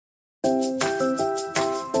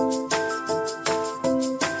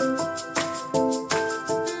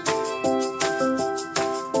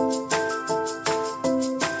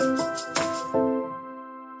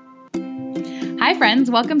friends.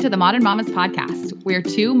 Welcome to the Modern Mamas podcast. We're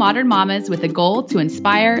two modern mamas with a goal to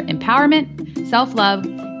inspire empowerment, self-love,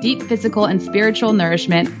 deep physical and spiritual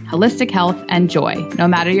nourishment, holistic health, and joy, no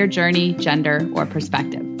matter your journey, gender, or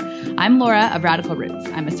perspective. I'm Laura of Radical Roots.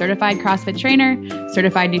 I'm a certified CrossFit trainer,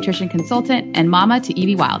 certified nutrition consultant, and mama to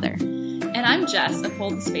Evie Wilder. And I'm Jess of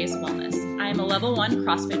Hold the Space Wellness. I am a level 1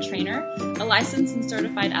 CrossFit trainer, a licensed and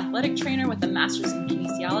certified athletic trainer with a master's in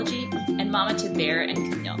kinesiology, and mama to Bear and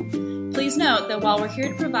Camille. Please note that while we're here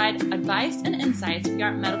to provide advice and insights, we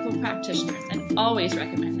aren't medical practitioners and always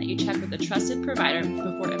recommend that you check with a trusted provider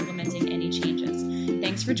before implementing any changes.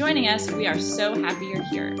 Thanks for joining us. We are so happy you're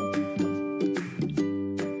here.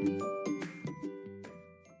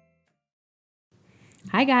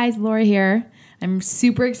 Hi guys, Laura here. I'm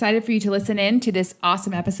super excited for you to listen in to this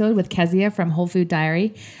awesome episode with Kezia from Whole Food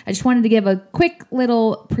Diary. I just wanted to give a quick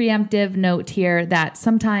little preemptive note here that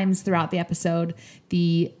sometimes throughout the episode,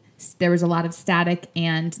 there was a lot of static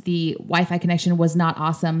and the Wi-Fi connection was not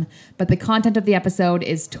awesome, but the content of the episode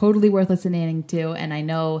is totally worth listening to, and I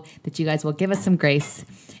know that you guys will give us some grace,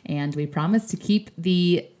 and we promise to keep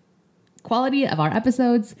the quality of our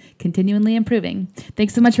episodes continually improving.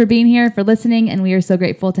 Thanks so much for being here, for listening, and we are so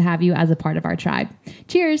grateful to have you as a part of our tribe.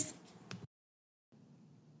 Cheers.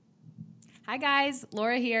 Hi guys,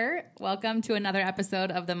 Laura here. Welcome to another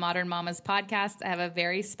episode of the Modern Mamas podcast. I have a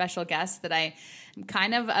very special guest that I'm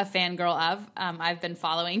kind of a fangirl of. I've been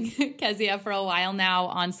following Kezia for a while now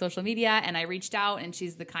on social media, and I reached out, and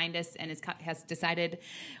she's the kindest and has decided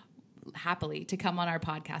happily to come on our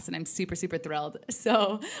podcast, and I'm super, super thrilled.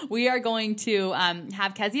 So we are going to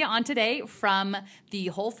have Kezia on today from the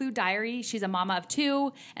Whole Food Diary. She's a mama of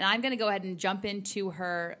 2, and I'm going to go ahead and jump into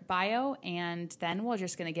her bio, and then we're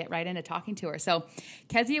just going to get right into talking to her. So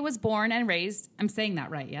Kezia was born and raised, I'm saying that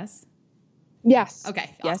right, yes? Yes.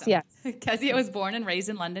 Okay. Yes, Awesome. yes. Kezia was born and raised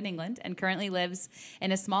in London, England, and currently lives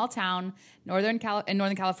in a small town in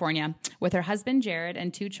Northern California with her husband, Jared,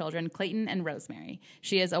 and 2 children, Clayton and Rosemary.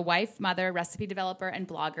 She is a wife, mother, recipe developer, and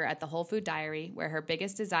blogger at the Whole Food Diary, where her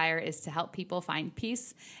biggest desire is to help people find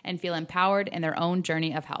peace and feel empowered in their own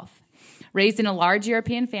journey of health. Raised in a large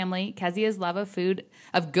European family, Kezia's love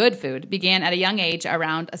of good food began at a young age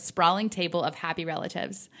around a sprawling table of happy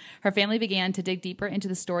relatives. Her family began to dig deeper into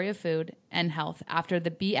the story of food and health after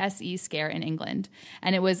the BSE scare in England,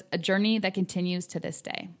 and it was a journey that continues to this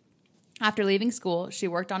day. After leaving school, she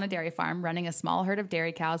worked on a dairy farm, running a small herd of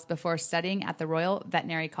dairy cows before studying at the Royal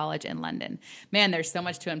Veterinary College in London. Man, there's so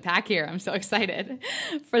much to unpack here. I'm so excited.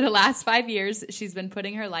 For the last 5 years, she's been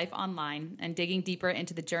putting her life online and digging deeper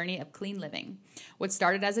into the journey of clean living. What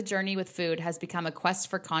started as a journey with food has become a quest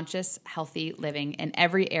for conscious, healthy living in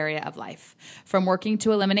every area of life. From working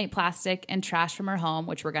to eliminate plastic and trash from her home,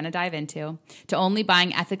 which we're going to dive into, to only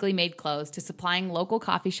buying ethically made clothes, to supplying local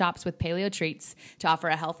coffee shops with paleo treats to offer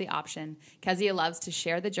a healthy option, Kezia loves to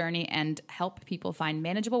share the journey and help people find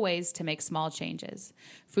manageable ways to make small changes.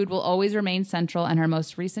 Food will always remain central, and her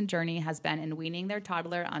most recent journey has been in weaning their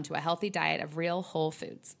toddler onto a healthy diet of real whole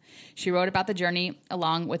foods. She wrote about the journey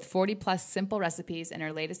along with 40-plus simple recipes in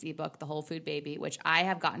her latest ebook, The Whole Food Baby, which I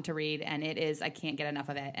have gotten to read, and I can't get enough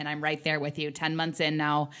of it, and I'm right there with you, 10 months in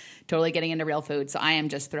now, totally getting into real food, so I am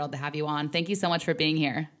just thrilled to have you on. Thank you so much for being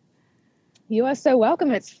here. You are so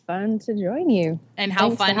welcome. It's fun to join you. And how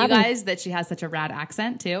fun, you guys, that she has such a rad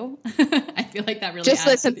accent, too. I feel like that really just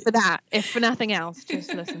adds listen for that. If for nothing else,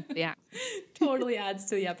 just listen for the accent. Totally adds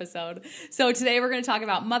to the episode. So today we're going to talk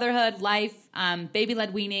about motherhood, life,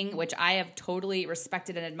 baby-led weaning, which I have totally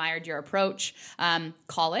respected and admired your approach.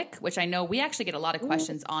 Colic, which I know we actually get a lot of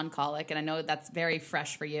questions on colic, and I know that's very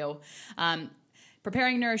fresh for you.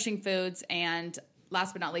 Preparing nourishing foods, and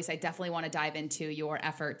last but not least, I definitely want to dive into your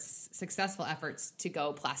successful efforts to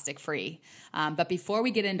go plastic free. But before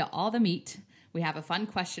we get into all the meat, we have a fun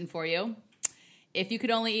question for you. If you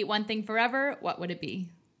could only eat one thing forever, what would it be?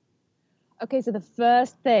 Okay, so the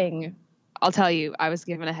first thing, I'll tell you, I was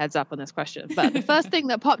given a heads up on this question, but the first thing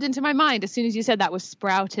that popped into my mind as soon as you said that was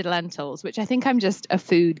sprouted lentils, which I think I'm just a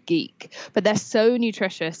food geek, but they're so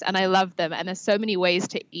nutritious and I love them. And there's so many ways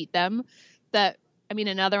to eat them that,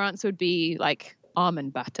 another answer would be like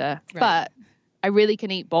almond butter, right. But I really can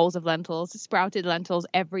eat bowls of lentils, sprouted lentils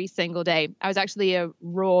every single day. I was actually a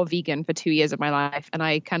raw vegan for 2 years of my life, and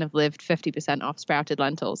I kind of lived 50% off sprouted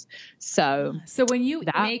lentils. So when you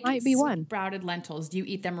make might be one. Sprouted lentils, do you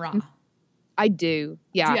eat them raw? I do,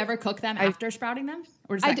 yeah. Do you ever cook them after sprouting them?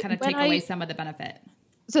 Or does that kind of take away some of the benefit?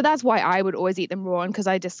 So that's why I would always eat them raw, and because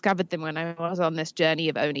I discovered them when I was on this journey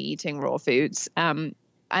of only eating raw foods.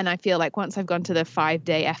 And I feel like once I've gone to the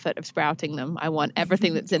 5-day effort of sprouting them, I want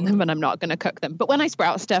everything that's in them, and I'm not going to cook them. But when I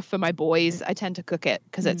sprout stuff for my boys, I tend to cook it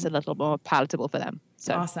because it's a little more palatable for them.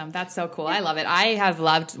 So awesome. That's so cool. I love it. I have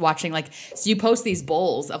loved watching, like, so you post these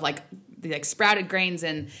bowls of like the sprouted grains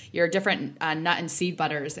and your different nut and seed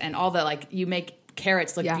butters and all the, like, you make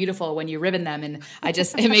carrots look beautiful when you ribbon them, and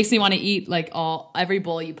it makes me want to eat like every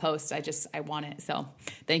bowl you post. I want it. So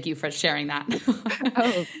thank you for sharing that.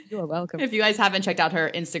 Oh, you're welcome. If you guys haven't checked out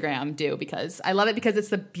her Instagram, do, because I love it, because it's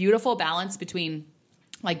the beautiful balance between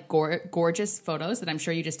like gorgeous photos that I'm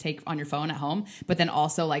sure you just take on your phone at home, but then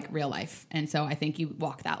also like real life. And so I think you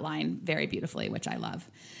walk that line very beautifully, which I love.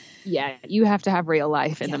 Yeah, you have to have real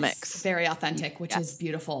life in the mix. Very authentic, which is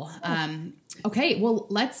beautiful. Okay, well,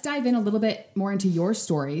 let's dive in a little bit more into your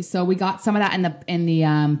story. So we got some of that in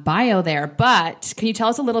the bio there, but can you tell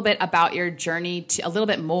us a little bit about your journey a little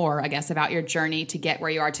bit more, I guess, about your journey to get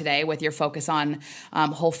where you are today with your focus on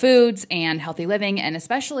whole foods and healthy living, and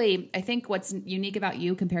especially, I think what's unique about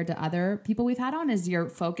you compared to other people we've had on is your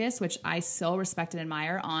focus, which I so respect and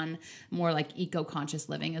admire, on more like eco-conscious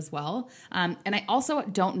living as well. And I also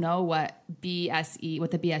don't know what the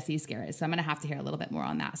BSE scare is, so I'm going to have to hear a little bit more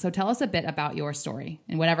on that. So tell us a bit about your story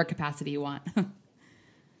in whatever capacity you want.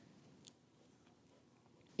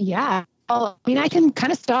 Yeah. Well, I mean, I can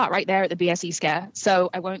kind of start right there at the BSE scare. So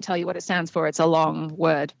I won't tell you what it stands for. It's a long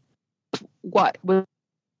word. What was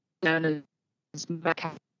known as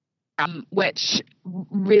which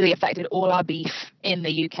really affected all our beef in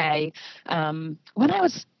the UK when I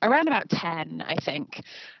was around about 10, I think.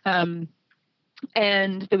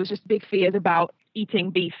 And there was just big fears about eating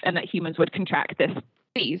beef and that humans would contract this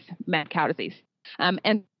disease, mad cow disease.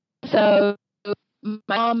 And so my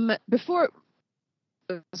mom, before it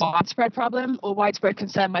was a widespread problem or widespread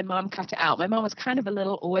concern, my mom cut it out. My mom was kind of a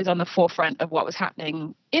little always on the forefront of what was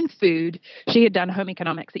happening in food. She had done home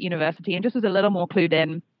economics at university and just was a little more clued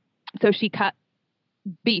in. So she cut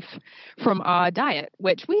beef from our diet,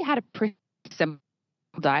 which we had a pretty simple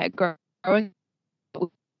diet growing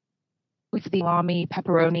with the salami,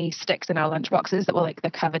 pepperoni sticks in our lunchboxes that were like the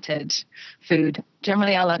coveted food.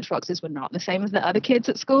 Generally, our lunchboxes were not the same as the other kids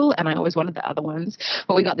at school, and I always wanted the other ones.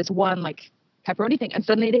 But we got this one like pepperoni thing, and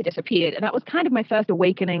suddenly they disappeared. And that was kind of my first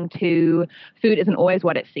awakening to food isn't always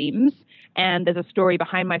what it seems. And there's a story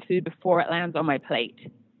behind my food before it lands on my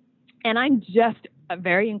plate. And I'm just a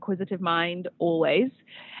very inquisitive mind always.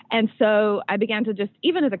 And so I began to just,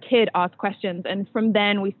 even as a kid, ask questions. And from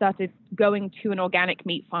then we started going to an organic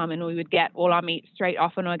meat farm, and we would get all our meat straight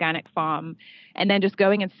off an organic farm. And then just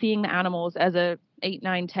going and seeing the animals as a 8,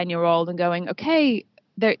 9, 10-year-old and going, okay,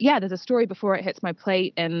 there's a story before it hits my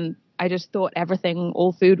plate. And I just thought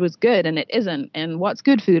all food was good, and it isn't. And what's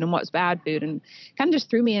good food and what's bad food? And kind of just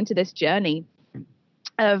threw me into this journey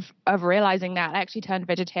of realizing that. I actually turned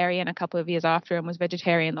vegetarian a couple of years after and was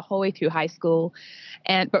vegetarian the whole way through high school.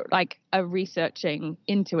 But like researching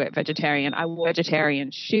into it vegetarian, I wore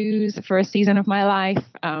vegetarian shoes for a season of my life.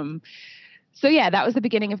 So yeah, that was the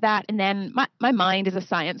beginning of that. And then my mind is a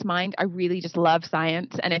science mind. I really just love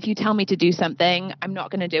science. And if you tell me to do something, I'm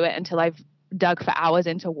not going to do it until I've dug for hours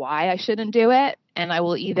into why I shouldn't do it. And I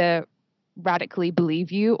will either radically believe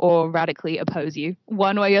you or radically oppose you,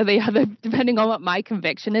 one way or the other, depending on what my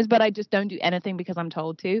conviction is. But I just don't do anything because I'm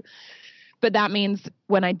told to. But that means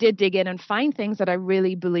when I did dig in and find things that I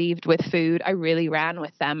really believed with food, I really ran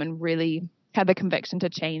with them and really had the conviction to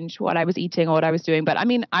change what I was eating or what I was doing. But I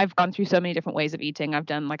mean, I've gone through so many different ways of eating. I've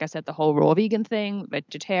done, like I said, the whole raw vegan thing,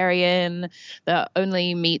 vegetarian, the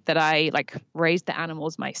only meat that I like raised the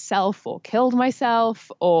animals myself or killed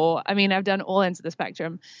myself, or I mean, I've done all ends of the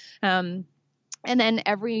spectrum. And then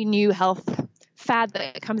every new health fad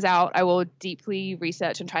that comes out, I will deeply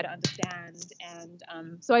research and try to understand.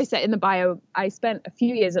 And so I said in the bio, I spent a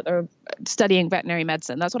few years studying veterinary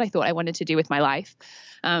medicine. That's what I thought I wanted to do with my life.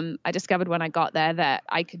 I discovered when I got there that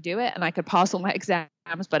I could do it and I could pass all my exams,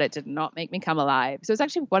 but it did not make me come alive. So it's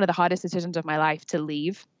actually one of the hardest decisions of my life to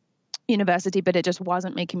leave university, but it just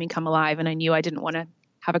wasn't making me come alive. And I knew I didn't want to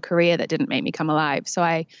have a career that didn't make me come alive. So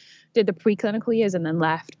I did the preclinical years and then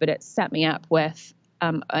left, but it set me up with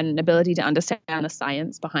an ability to understand the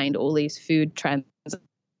science behind all these food trends,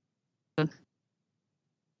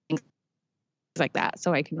 things like that.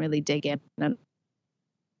 So I can really dig in. And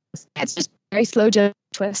it's just very slow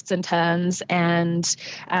twists and turns. And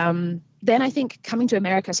then I think coming to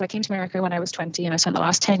America, so I came to America when I was 20 and I spent the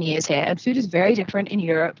last 10 years here, and food is very different in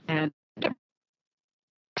Europe and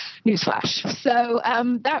newsflash. So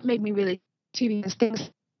that made me really curious things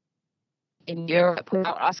in Europe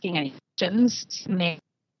without asking any questions. And they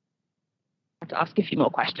have to ask a few more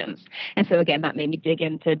questions. And so again, that made me dig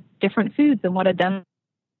into different foods and what I'd done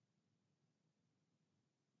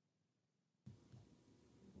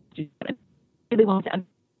I really wanted to understand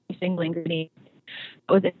every single ingredient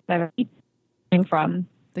that was eating from.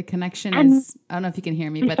 The connection is, I don't know if you can hear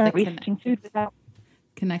me, but the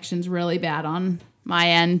connection's really bad on my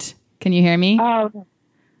end. Can you hear me? Oh,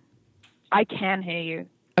 I can hear you.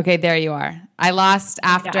 Okay, there you are. I lost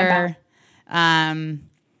after,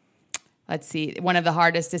 let's see, one of the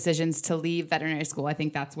hardest decisions to leave veterinary school. I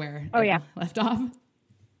think that's where it left off.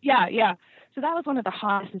 Yeah. So that was one of the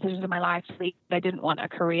hardest decisions of my life to leave. I didn't want a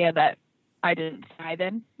career that I didn't thrive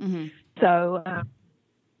in. Mm-hmm. So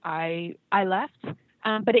I left.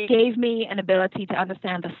 But it gave me an ability to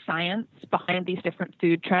understand the science behind these different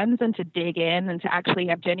food trends and to dig in and to actually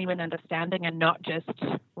have genuine understanding and not just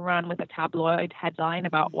run with a tabloid headline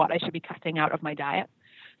about what I should be cutting out of my diet.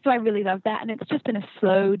 So I really love that. And it's just been a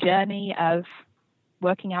slow journey of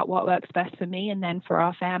working out what works best for me and then for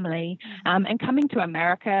our family. And coming to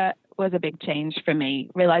America was a big change for me,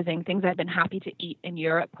 realizing things I'd been happy to eat in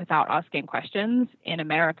Europe without asking questions. In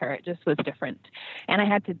America, it just was different. And I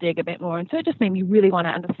had to dig a bit more. And so it just made me really want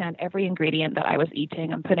to understand every ingredient that I was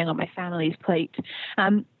eating and putting on my family's plate.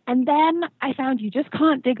 And then I found you just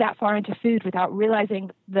can't dig that far into food without realizing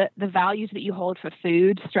that the values that you hold for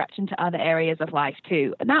food stretch into other areas of life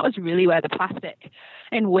too. And that was really where the plastic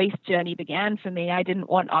and waste journey began for me. I didn't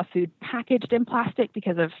want our food packaged in plastic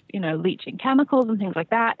because of, leaching chemicals and things like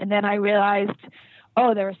that. And then I realized,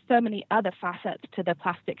 there are so many other facets to the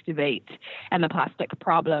plastic debate and the plastic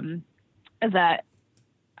problem that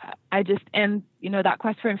that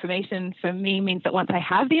quest for information for me means that once I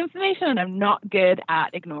have the information, I'm not good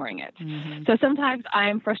at ignoring it. Mm-hmm. So sometimes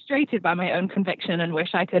I'm frustrated by my own conviction and wish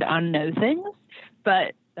I could unknow things,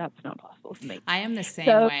 but that's not possible for me. I am the same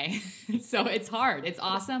way. So it's hard. It's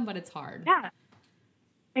awesome, but it's hard. Yeah,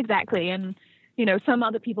 exactly. And, some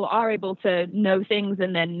other people are able to know things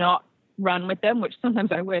and then not run with them, which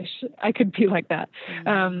sometimes I wish I could be like that.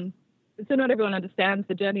 Mm-hmm. So not everyone understands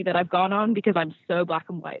the journey that I've gone on because I'm so black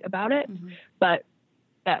and white about it. Mm-hmm. But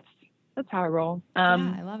that's how I roll.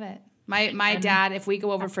 I love it. My dad, if we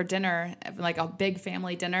go over for dinner, like a big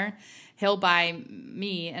family dinner, he'll buy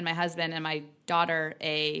me and my husband and my daughter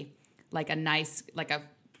a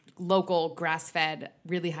local grass-fed,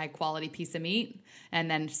 really high quality piece of meat, and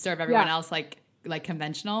then serve everyone else like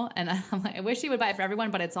conventional. And I'm like, I wish he would buy it for everyone,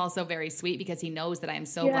 but it's also very sweet because he knows that I am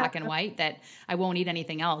so black and white that I won't eat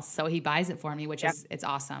anything else. So he buys it for me, which is, it's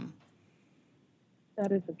awesome.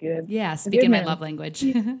 That is a good. Yeah. Speaking my love language.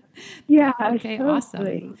 Yeah. Okay. Totally.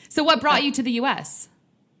 Awesome. So what brought you to the U.S.?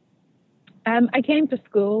 I came to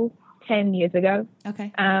school 10 years ago.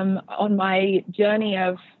 Okay. On my journey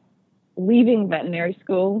of leaving veterinary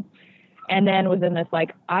school. And then was in this,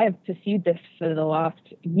 I have pursued this for the last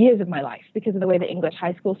years of my life because of the way the English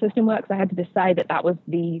high school system works. I had to decide that was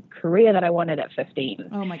the career that I wanted at 15.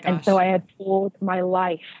 Oh my gosh. And so I had poured my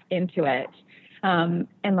life into it. And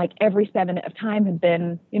every 7 minute of time had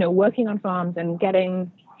been, working on farms and getting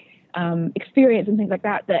experience and things like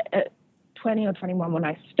that, that at 20 or 21 when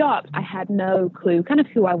I stopped, I had no clue kind of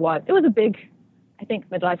who I was. It was a big, I think,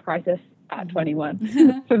 midlife crisis at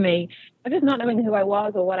 21 for me. I'm just not knowing who I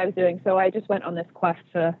was or what I was doing. So I just went on this quest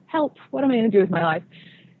for help. What am I going to do with my life?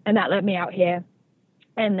 And that led me out here.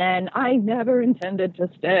 And then I never intended to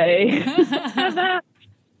stay. I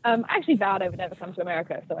actually vowed I would never come to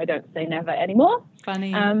America, so I don't say never anymore.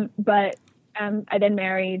 Funny. But I then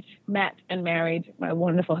met and married my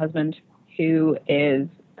wonderful husband, who is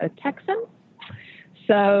a Texan.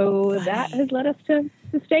 So that has led us to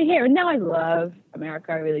stay here. And now I love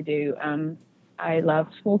America. I really do. I love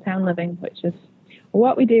small town living, which is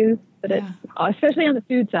what we do. But it's, especially on the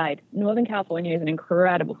food side, Northern California is an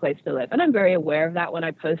incredible place to live. And I'm very aware of that when I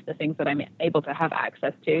post the things that I'm able to have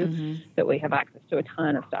access to, that we have access to a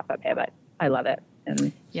ton of stuff up here. But I love it.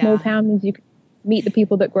 And small town means you can meet the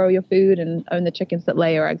people that grow your food and own the chickens that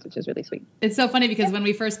lay your eggs, which is really sweet. It's so funny because when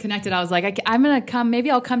we first connected, I was like, I'm going to come, maybe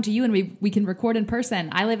I'll come to you and we can record in person.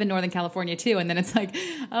 I live in Northern California too. And then it's like,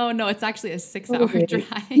 oh no, it's actually a 6-hour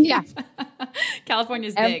drive. Yeah.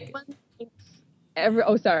 California's big.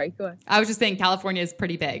 Sorry, go on. I was just saying California is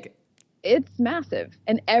pretty big. It's massive.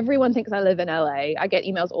 And everyone thinks I live in LA. I get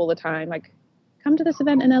emails all the time like, come to this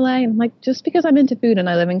event in LA. And I'm like, just because I'm into food and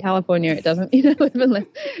I live in California, it doesn't mean I live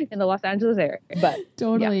in the Los Angeles area. But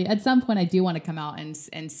totally. At some point I do want to come out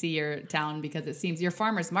and see your town because it seems your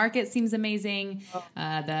farmer's market seems amazing.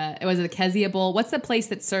 It was the Kezia Bowl. What's the place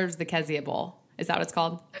that serves the Kezia Bowl? Is that what it's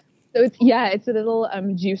called? So it's a little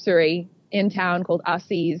juicery in town called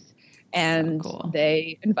Assis. And so cool.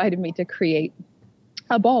 They invited me to create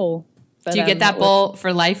a bowl. But, do you get that bowl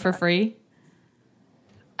for life for free?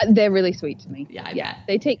 They're really sweet to me. Yeah, I bet.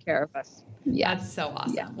 They take care of us. Yeah. That's so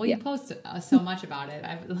awesome. Yeah. Well, you post so much about it.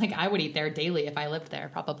 I would eat there daily if I lived there,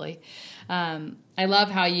 probably. I love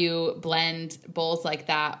how you blend bowls like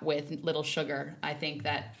that with little sugar. I think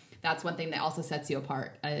that's one thing that also sets you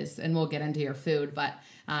apart and we'll get into your food, but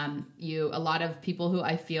a lot of people who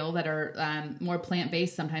I feel that are more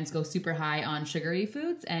plant-based sometimes go super high on sugary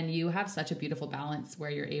foods, and you have such a beautiful balance where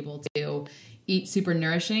you're able to eat super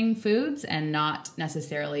nourishing foods and not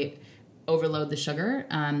necessarily overload the sugar.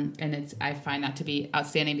 I find that to be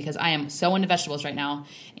outstanding because I am so into vegetables right now,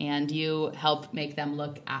 and you help make them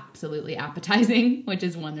look absolutely appetizing, which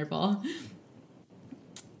is wonderful.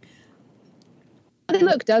 The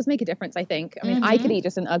look does make a difference, I think. I mean, I could eat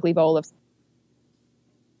just an ugly bowl of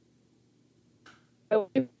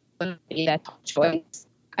their top choice.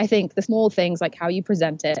 I think the small things like how you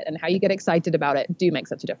present it and how you get excited about it do make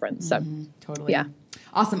such a difference. So totally. Yeah.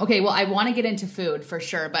 Awesome. Okay. Well, I want to get into food for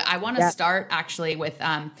sure, but I want to start actually with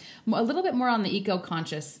a little bit more on the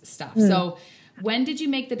eco-conscious stuff. So when did you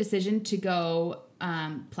make the decision to go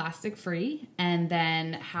plastic free? And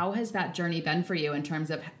then how has that journey been for you in terms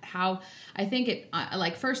of how I think it,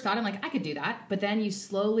 like first thought, I'm like, I could do that. But then you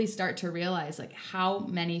slowly start to realize like how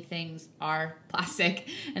many things are plastic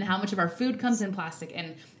and how much of our food comes in plastic.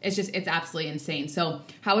 And it's absolutely insane. So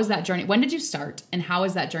how was that journey? When did you start and how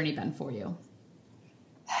has that journey been for you?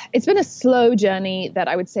 It's been a slow journey that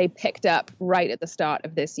I would say picked up right at the start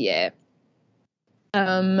of this year.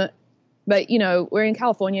 But, we're in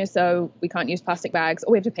California, so we can't use plastic bags,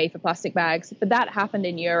 or we have to pay for plastic bags. But that happened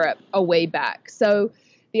in Europe a way back. So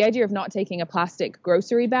the idea of not taking a plastic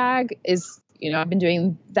grocery bag is, I've been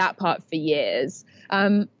doing that part for years.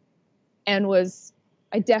 I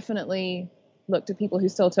definitely looked at people who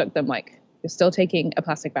still took them, like, you're still taking a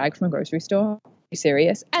plastic bag from a grocery store? Are you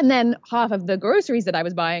serious? And then half of the groceries that I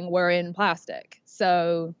was buying were in plastic.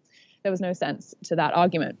 So there was no sense to that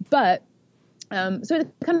argument. But so it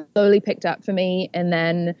kind of slowly picked up for me. And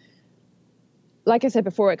then, like I said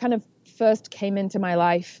before, it kind of first came into my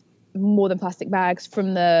life more than plastic bags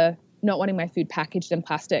from the not wanting my food packaged in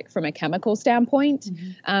plastic from a chemical standpoint.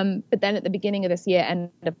 But then at the beginning of this year, end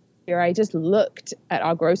of year, I just looked at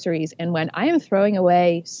our groceries and went, I am throwing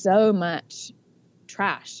away so much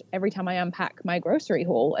trash every time I unpack my grocery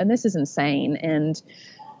haul. And this is insane. And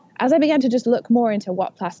as I began to just look more into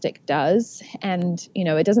what plastic does, and,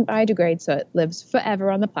 it doesn't biodegrade, so it lives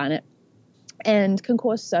forever on the planet and can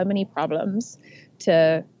cause so many problems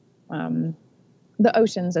to the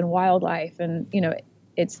oceans and wildlife. And,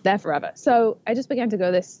 it's there forever. So I just began to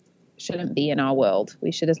go, this shouldn't be in our world.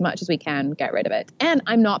 We should, as much as we can, get rid of it. And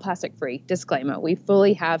I'm not plastic free. Disclaimer. We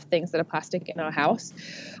fully have things that are plastic in our house,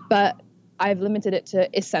 but I've limited it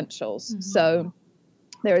to essentials. So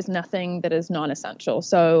there is nothing that is non-essential.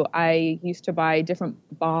 So I used to buy different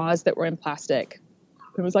bars that were in plastic.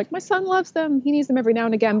 It was like, my son loves them. He needs them every now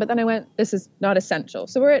and again. But then I went, this is not essential.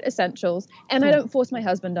 So we're at essentials. And I don't force my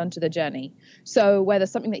husband onto the journey. So where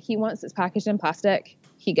there's something that he wants that's packaged in plastic,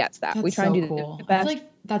 he gets that. That's we try so and do cool. the best. I feel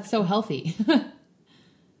like that's so healthy.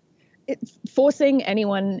 Forcing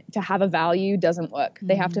anyone to have a value doesn't work.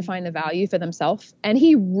 They have to find the value for themselves. And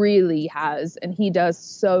he really has, and he does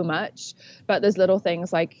so much. But there's little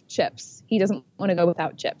things like chips. He doesn't want to go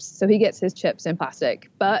without chips. So he gets his chips in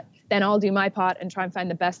plastic. But then I'll do my part and try and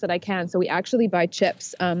find the best that I can. So we actually buy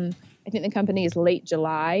chips. I think the company is Late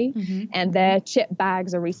July, and their chip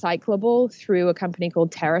bags are recyclable through a company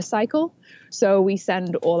called TerraCycle. So we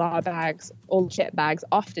send all chip bags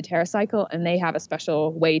off to TerraCycle, and they have a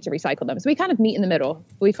special way to recycle them. So we kind of meet in the middle.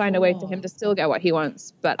 We find a way for him to still get what he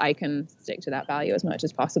wants, but I can stick to that value as much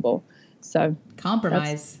as possible. So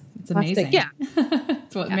compromise. It's amazing. Yeah.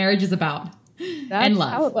 That's what marriage is about. And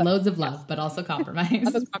love. Loads of love, but also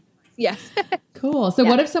compromise. Yes. Cool. So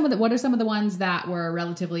what are some of the ones that were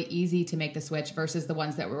relatively easy to make the switch versus the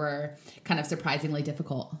ones that were kind of surprisingly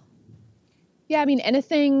difficult? Yeah, I mean,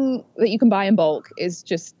 anything that you can buy in bulk is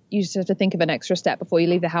just, you just have to think of an extra step before you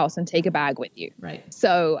leave the house and take a bag with you. Right.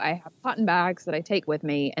 So I have cotton bags that I take with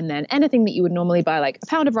me, and then anything that you would normally buy, like a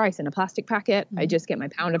pound of rice in a plastic packet, I just get my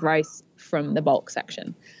pound of rice from the bulk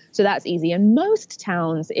section. So that's easy. And most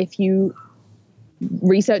towns, if you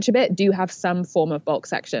research a bit, do have some form of bulk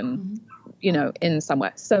section, in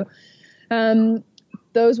somewhere. So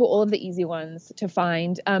those were all of the easy ones to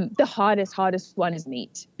find. The hardest one is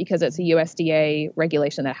meat, because it's a USDA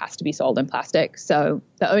regulation that has to be sold in plastic. So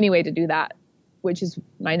the only way to do that, which is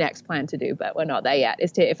my next plan to do, but we're not there yet,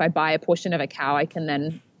 is if I buy a portion of a cow, I can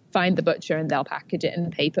then find the butcher and they'll package it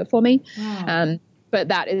in paper for me. Wow. But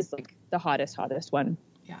that is like the hardest one.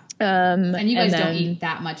 Yeah. And you guys don't eat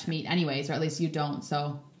that much meat anyways, or at least you don't.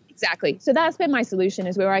 So Exactly. So that's been my solution,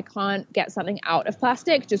 is where I can't get something out of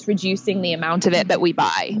plastic, just reducing the amount of it that we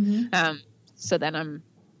buy. So then I'm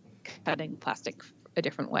cutting plastic a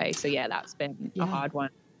different way. So yeah, that's been a hard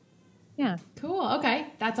one. Yeah. Cool. Okay.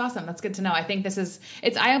 That's awesome. That's good to know. I think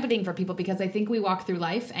it's eye-opening for people, because I think we walk through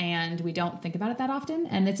life and we don't think about it that often.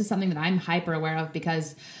 And this is something that I'm hyper aware of,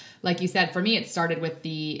 because like you said, for me, it started with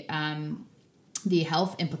the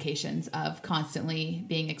health implications of constantly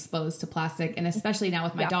being exposed to plastic. And especially now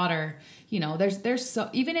with my daughter, you know, there's so,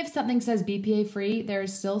 even if something says BPA free,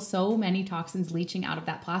 there's still so many toxins leaching out of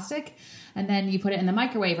that plastic. And then you put it in the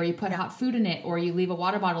microwave, or you put hot food in it, or you leave a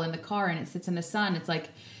water bottle in the car and it sits in the sun. It's like,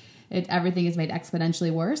 everything is made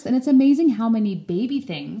exponentially worse. And it's amazing how many baby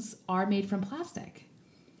things are made from plastic.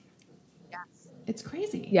 Yes. It's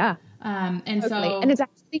crazy. Yeah. And it's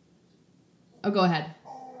actually... Oh, go ahead.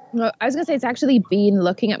 Well, I was going to say, it's actually been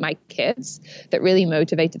looking at my kids that really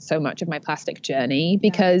motivated so much of my plastic journey,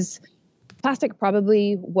 because plastic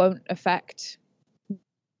probably won't affect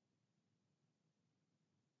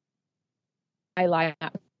my life.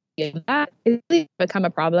 That it's really become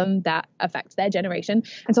a problem that affects their generation.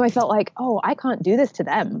 And so I felt like, oh, I can't do this to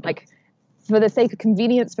them. Like, for the sake of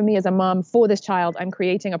convenience for me as a mom for this child, I'm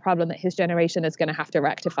creating a problem that his generation is going to have to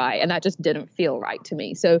rectify. And that just didn't feel right to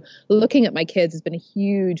me. So looking at my kids has been a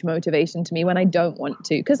huge motivation to me when I don't want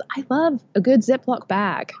to, because I love a good Ziploc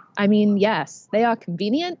bag. I mean, yes, they are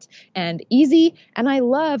convenient and easy. And I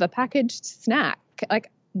love a packaged snack.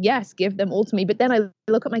 Like, yes, give them all to me. But then I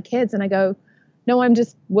look at my kids and I go, no, I'm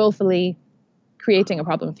just willfully creating a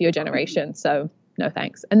problem for your generation. So no,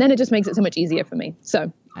 thanks. And then it just makes it so much easier for me.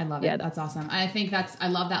 So I love it. That's awesome. I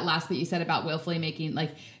love that last bit you said about willfully making,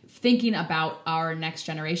 like, thinking about our next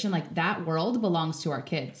generation. Like, that world belongs to our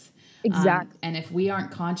kids. Exactly. And if we aren't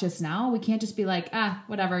conscious now, we can't just be like,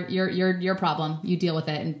 whatever, your problem, you deal with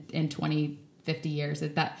it in 20, 50 years.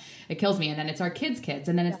 It kills me. And then it's our kids'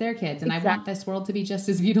 and then it's their kids. And I want this world to be just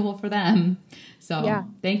as beautiful for them. So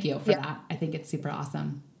thank you for that. I think it's super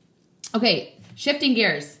awesome. Okay. Shifting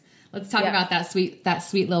gears. Let's talk about that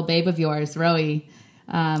sweet little babe of yours, Rowie.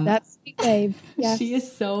 That sweet babe. Yeah. She is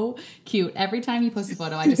so cute. Every time you post a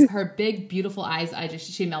photo, her big, beautiful eyes,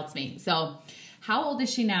 she melts me. So how old is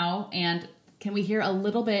she now? And can we hear a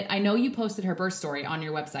little bit? I know you posted her birth story on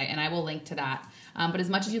your website, and I will link to that. But as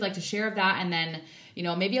much as you'd like to share of that, and then, you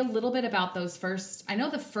know, maybe a little bit about those I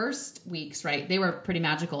know the first weeks, right? They were pretty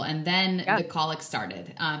magical. And then the colic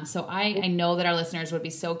started. So I know that our listeners would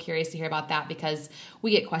be so curious to hear about that, because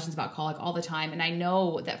we get questions about colic all the time. And I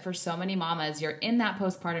know that for so many mamas, you're in that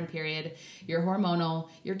postpartum period, you're hormonal,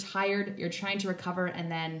 you're tired, you're trying to recover,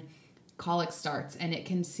 and then colic starts, and it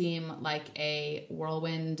can seem like a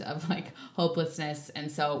whirlwind of like hopelessness.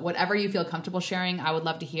 And so whatever you feel comfortable sharing, I would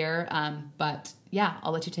love to hear. But yeah,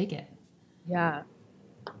 I'll let you take it. Yeah.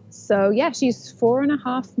 So she's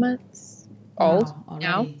 4.5 months old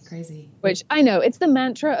now. Crazy. Which I know, it's the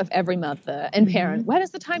mantra of every mother and parent. Where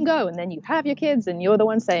does the time go? And then you have your kids and you're the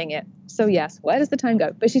one saying it. So yes, where does the time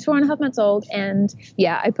go? But she's 4.5 months old. And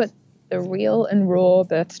I put the real and raw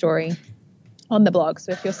birth story on the blog.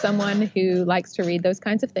 So if you're someone who likes to read those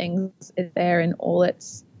kinds of things, it's there in all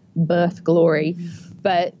its birth glory.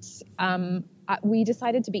 But we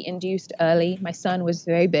decided to be induced early. My son was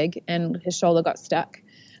very big and his shoulder got stuck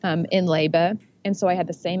in labor. And so I had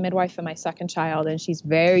the same midwife for my second child, and she's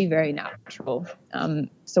very, very natural.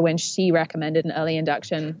 So when she recommended an early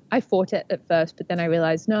induction, I fought it at first, but then I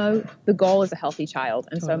realized, no, the goal is a healthy child.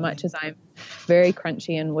 And so much as I'm very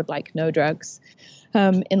crunchy and would like no drugs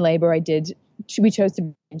in labor, we chose to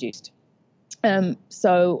be induced.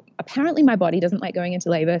 So apparently my body doesn't like going into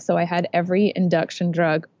labor. So I had every induction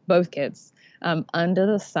drug, both kids, under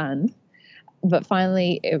the sun. But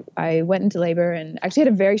finally, I went into labor and actually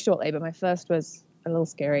had a very short labor. My first was a little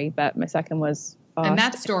scary, but my second was fast. And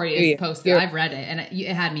that story is posted. I've read it, and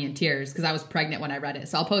it had me in tears because I was pregnant when I read it.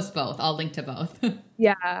 So I'll post both. I'll link to both. But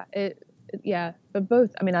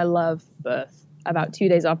both, I mean, I love birth. About 2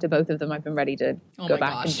 days after both of them, I've been ready to go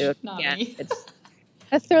back and do it again. It's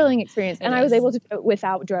a thrilling experience. And I was able to do it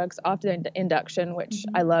without drugs after the induction, which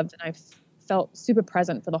I loved. And I felt super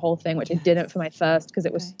present for the whole thing, which I didn't for my first because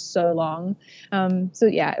it was so long.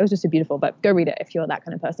 It was just beautiful. But go read it if you're that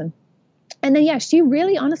kind of person. And then, she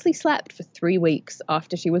really honestly slept for 3 weeks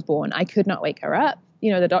after she was born. I could not wake her up.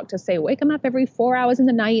 You know, the doctors say wake them up every 4 hours in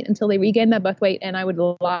the night until they regain their birth weight. And I would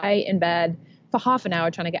lie in bed for half an hour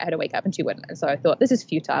trying to get her to wake up, and she wouldn't. And so I thought, this is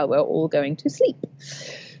futile. We're all going to sleep.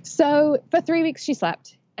 So for 3 weeks she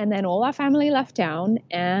slept, and then all our family left town,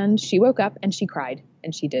 and she woke up and she cried,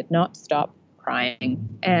 and she did not stop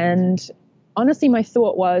crying. And honestly, my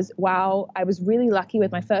thought was, wow, I was really lucky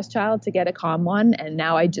with my first child to get a calm one, and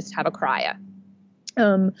now I just have a crier.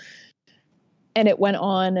 And it went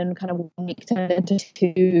on, and kind of 1 week turned into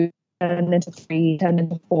 2, turned into 3, turned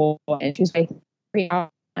into 4, and she was waking 3 hours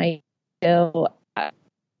a night still at,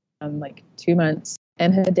 like 2 months.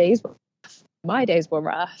 And her days were rough. My days were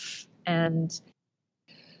rough. And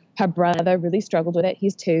her brother really struggled with it.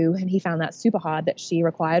 He's 2, and he found that super hard, that she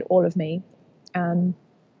required all of me.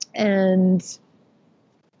 And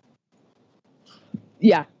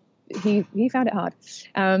yeah, he found it hard.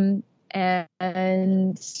 And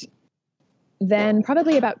then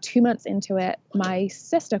probably about 2 months into it, my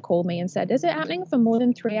sister called me and said, is it happening for more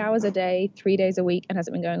than 3 hours a day, 3 days a week? And has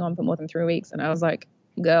it been going on for more than 3 weeks? And I was like,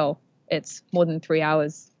 girl, it's more than 3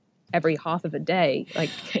 hours every half of a day.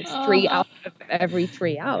 Like, it's 3 hours every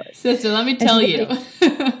 3 hours. Sister, let me tell you.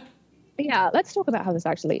 Yeah, let's talk about how this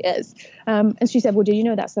actually is. And she said, well, do you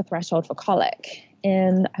know that's the threshold for colic?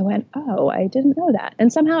 And I went, oh, I didn't know that.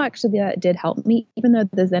 And somehow actually that did help me, even though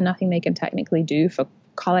there's nothing they can technically do for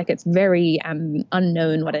colic. It's very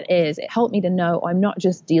unknown what it is. It helped me to know I'm not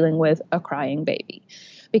just dealing with a crying baby,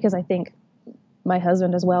 because I think my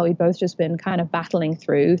husband as well, we've both just been kind of battling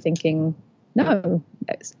through thinking, no,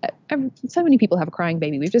 so many people have a crying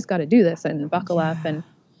baby. We've just got to do this and buckle up. And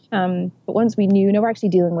but once we knew, no, we're actually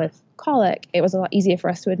dealing with colic, it was a lot easier for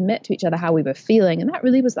us to admit to each other how we were feeling. And that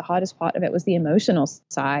really was the hardest part of it, was the emotional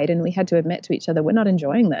side. And we had to admit to each other, we're not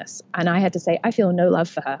enjoying this. And I had to say, I feel no love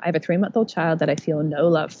for her. I have a 3-month-old child that I feel no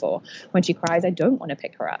love for. When she cries, I don't want to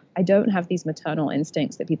pick her up. I don't have these maternal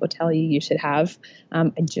instincts that people tell you should have. I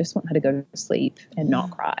just want her to go to sleep and not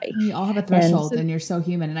cry. We all have a threshold, and you're so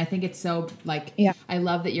human. And I think it's so I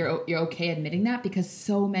love that you're okay admitting that, because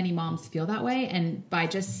so many moms feel that way. And by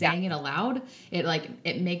just saying it aloud,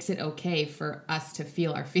 it makes it okay for us to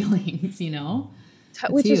feel our feelings,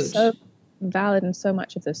 Which huge. Is so valid, and so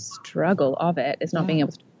much of the struggle of it is not being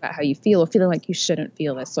able to talk about how you feel, or feeling like you shouldn't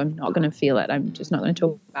feel this, so I'm not going to feel it. I'm just not going to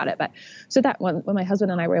talk about it. But so that when my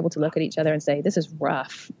husband and I were able to look at each other and say, this is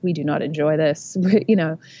rough, we do not enjoy this,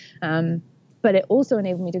 but it also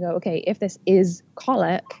enabled me to go, okay, if this is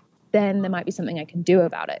colic, then there might be something I can do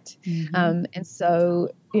about it. Mm-hmm. And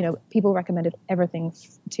so, people recommended everything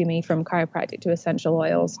to me, from chiropractic to essential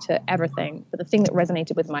oils to everything. But the thing that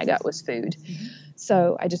resonated with my gut was food. Mm-hmm.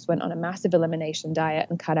 So I just went on a massive elimination diet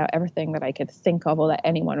and cut out everything that I could think of or that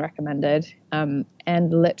anyone recommended. And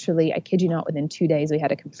literally, I kid you not, within 2 days, we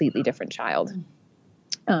had a completely different child.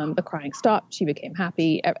 Mm-hmm. The crying stopped. She became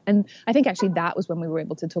happy. And I think actually that was when we were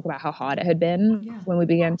able to talk about how hard it had been, when we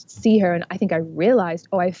began to see her. And I think I realized,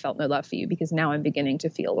 I felt no love for you, because now I'm beginning to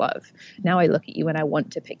feel love. Now I look at you and I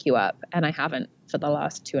want to pick you up. And I haven't for the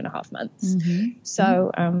last 2.5 months. Mm-hmm.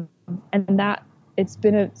 So, and that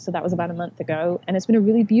so that was about a month ago. And it's been a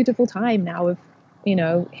really beautiful time now of,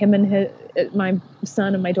 him and my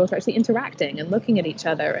son and my daughter actually interacting and looking at each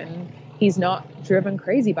other, and he's not driven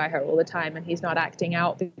crazy by her all the time, and he's not acting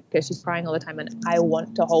out because she's crying all the time. And I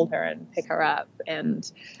want to hold her and pick her up,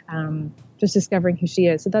 and just discovering who she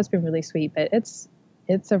is. So that's been really sweet, but it's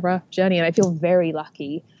a rough journey. And I feel very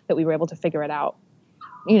lucky that we were able to figure it out,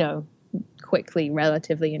 quickly,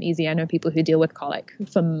 relatively, and easy. I know people who deal with colic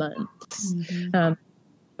for months. Mm-hmm.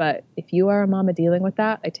 But if you are a mama dealing with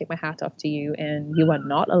that, I take my hat off to you, and you are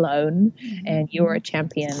not alone, mm-hmm. and you are a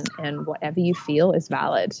champion, and whatever you feel is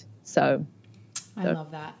valid. So I love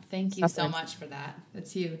that. Thank you so much for that.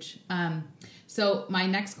 That's huge. So my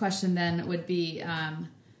next question then would be,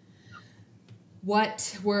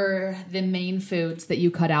 what were the main foods that you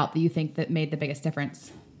cut out that you think that made the biggest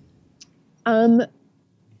difference? So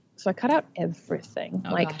I cut out everything,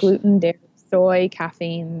 gluten, dairy, soy,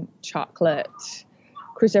 caffeine, chocolate,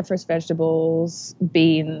 cruciferous vegetables,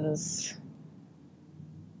 beans,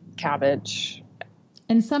 cabbage.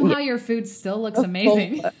 And somehow your food still looks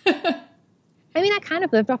amazing. I mean, I kind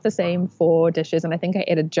of lived off the same 4 dishes, and I think I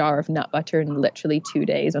ate a jar of nut butter in literally 2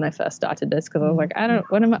 days when I first started this, because I was like,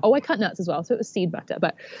 I cut nuts as well, so it was seed butter.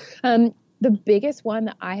 But the biggest one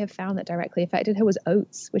that I have found that directly affected her was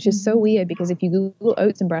oats, which is so weird, because if you Google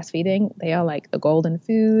oats and breastfeeding, they are like the golden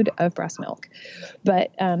food of breast milk.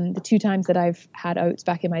 But the 2 times that I've had oats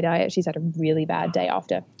back in my diet, she's had a really bad day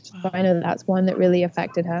after. So I know that's one that really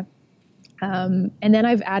affected her. And then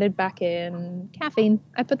I've added back in caffeine.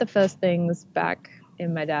 I put the first things back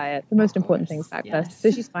in my diet, the most important things back first. So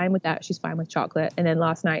she's fine with that. She's fine with chocolate. And then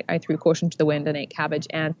last night I threw caution to the wind and ate cabbage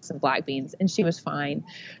and some black beans, and she was fine.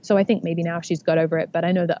 So I think maybe now she's got over it, but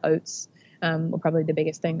I know the oats were probably the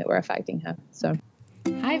biggest thing that were affecting her. So.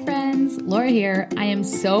 Hi Hi friends, Laura here. I am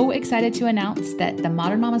so excited to announce that the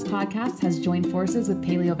Modern Mamas podcast has joined forces with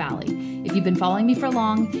Paleo Valley. If you've been following me for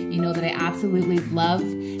long, you know that I absolutely love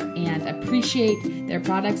and appreciate their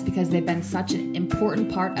products because they've been such an important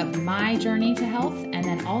part of my journey to health, and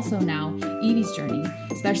then also now Evie's journey,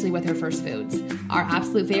 especially with her first foods. Our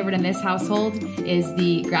absolute favorite in this household is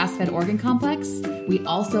the grass-fed organ complex. We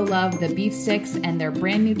also love the beef sticks and their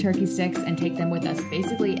brand new turkey sticks and take them with us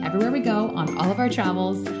basically everywhere we go on all of our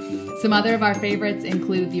travels. Some other of our favorites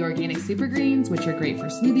include the organic super greens, which are great for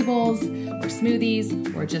smoothie bowls or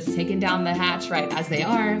smoothies or just taking down the hatch right as they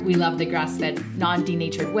are. We love the grass-fed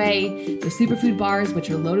non-denatured whey, the superfood bars, which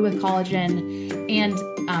are loaded with collagen, and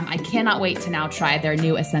I cannot wait to now try their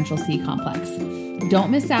new Essential C complex.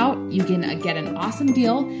 Don't miss out. You can get an awesome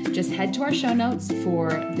deal. Just head to our show notes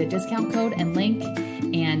for the discount code and link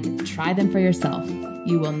and try them for yourself.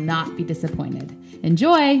 You will not be disappointed.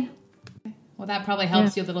 Enjoy! Well, that probably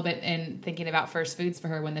helps you a little bit in thinking about first foods for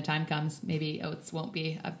her when the time comes. Maybe oats won't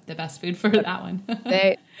be the best food for that one.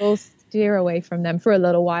 They will steer away from them for a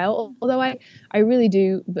little while. Although I really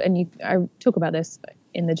do, and I talk about this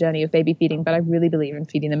in the journey of baby feeding, but I really believe in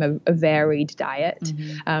feeding them a varied diet.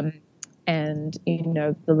 Mm-hmm. And,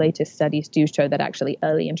 the latest studies do show that actually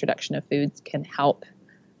early introduction of foods can help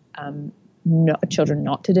children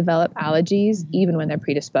not to develop allergies, even when they're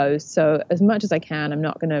predisposed. So as much as I can, I'm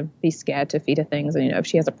not going to be scared to feed her things. And, if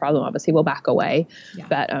she has a problem, obviously we'll back away. Yeah,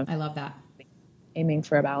 but I love that. Aiming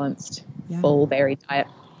for a balanced, full, varied diet.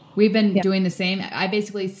 We've been doing the same.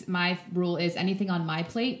 My rule is anything on my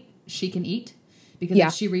plate, she can eat. Because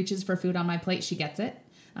if she reaches for food on my plate, she gets it.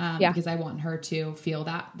 Because I want her to feel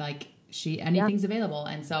that, like, anything's available.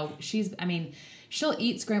 And so she'll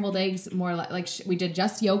eat scrambled eggs more like we did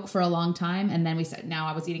just yolk for a long time. And then we said, now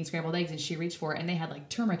I was eating scrambled eggs and she reached for it and they had like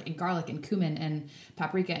turmeric and garlic and cumin and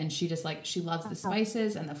paprika. And she just she loves the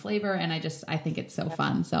spices and the flavor. And I think it's so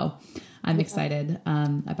fun. So I'm excited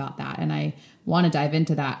about that. And I want to dive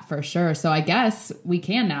into that for sure. So I guess we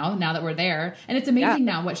can now that we're there. And it's amazing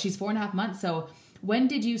now what she's 4.5 months. So when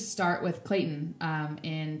did you start with Clayton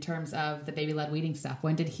in terms of the baby-led weaning stuff?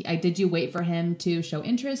 When did you wait for him to show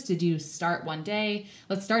interest? Did you start one day?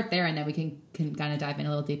 Let's start there, and then we can kind of dive in a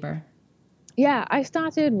little deeper. Yeah, I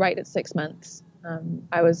started right at 6 months.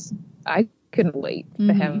 I couldn't wait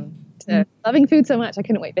for him to loving food so much. I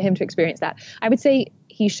couldn't wait for him to experience that. I would say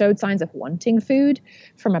he showed signs of wanting food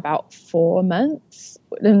from about 4 months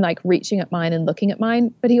and reaching at mine and looking at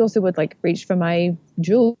mine, but he also would reach for my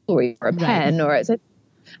jewelry or a pen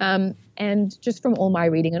and just from all my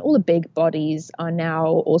reading and all the big bodies are now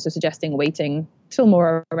also suggesting waiting till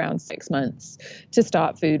more around 6 months to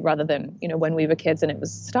start food rather than, when we were kids and it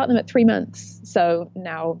was start them at 3 months. So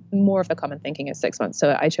now more of the common thinking is 6 months.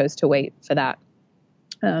 So I chose to wait for that.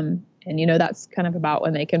 And that's kind of about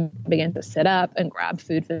when they can begin to sit up and grab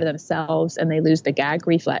food for themselves and they lose the gag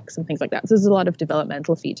reflex and things like that. So there's a lot of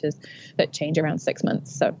developmental features that change around 6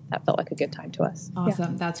 months. So that felt like a good time to us.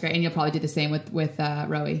 Awesome. Yeah. That's great. And you'll probably do the same with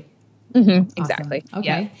Rowie. Mm-hmm. Awesome. Exactly.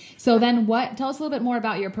 Okay. Yeah. So then tell us a little bit more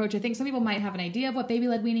about your approach. I think some people might have an idea of what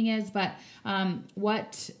baby-led weaning is, but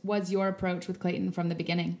what was your approach with Clayton from the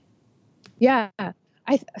beginning? Yeah.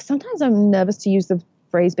 Sometimes I'm nervous to use the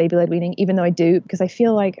phrase baby-led weaning, even though I do, because I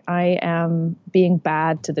feel like I am being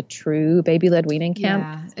bad to the true baby-led weaning camp.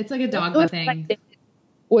 Yeah, it's like a dogma thing. It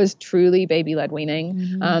was truly baby-led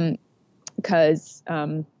weaning because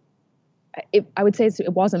I would say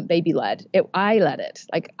it wasn't baby-led. I led it.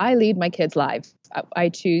 I lead my kids' lives. I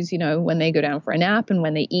choose, when they go down for a nap and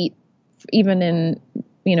when they eat, even in,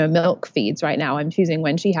 milk feeds right now, I'm choosing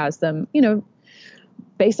when she has them,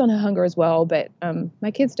 based on her hunger as well, but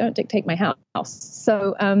my kids don't dictate my house.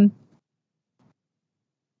 So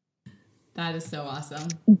that is so awesome.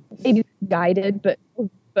 Maybe guided, but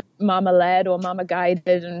mama led or mama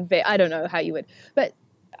guided, and I don't know how you would. But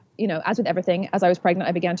as with everything, as I was pregnant,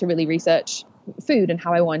 I began to really research food and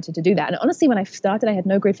how I wanted to do that. And honestly, when I started, I had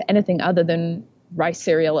no grid for anything other than rice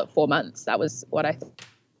cereal at 4 months. That was what I thought.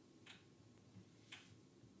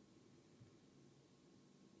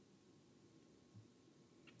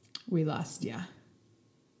 We lost, yeah.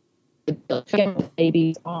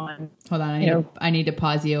 Babies on. Hold on, I need to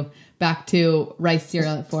pause you. Back to rice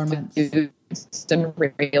cereal at 4 months. Some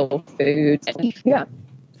real food. Yeah.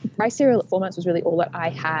 Rice cereal at 4 months was really all that I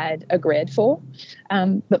had a grid for.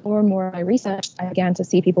 But more and more in my research, I began to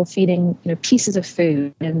see people feeding, pieces of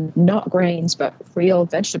food and not grains, but real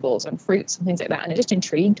vegetables and fruits and things like that. And it just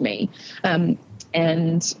intrigued me. And,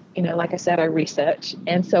 like I said, I researched.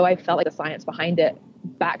 And so I felt like the science behind it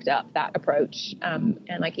backed up that approach. And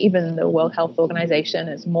even the World Health Organization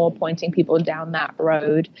is more pointing people down that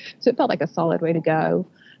road. So it felt like a solid way to go.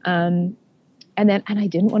 And I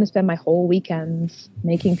didn't want to spend my whole weekends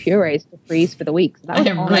making purees to freeze for the week. So that was I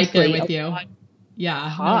am right there with you.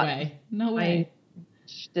 Yeah, no way.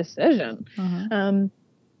 Decision.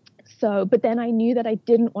 But then I knew that I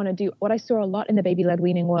didn't want to do what I saw a lot in the baby-led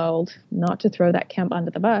weaning world, not to throw that camp under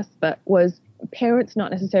the bus, but was parents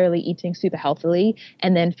not necessarily eating super healthily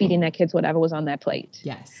and then feeding their kids whatever was on their plate.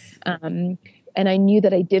 Yes. And I knew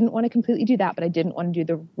that I didn't want to completely do that, but I didn't want to do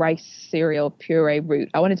the rice cereal puree route.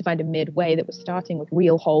 I wanted to find a midway that was starting with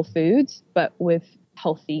real whole foods, but with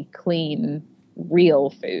healthy, clean, real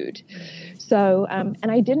food. So, and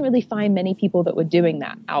I didn't really find many people that were doing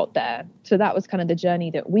that out there. So that was kind of the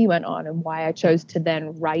journey that we went on, and why I chose to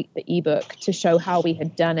then write the ebook to show how we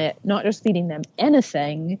had done it, not just feeding them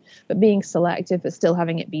anything, but being selective, but still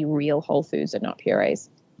having it be real whole foods and not purees.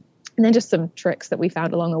 And then just some tricks that we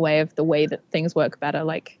found along the way of the way that things work better,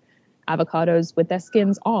 like avocados with their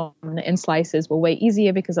skins on in slices were way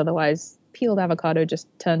easier because otherwise peeled avocado just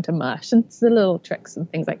turned to mush. And it's the little tricks and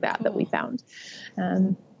things like that that we found.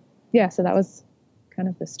 So that was kind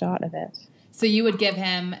of the start of it. So you would give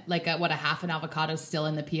him like a half an avocado still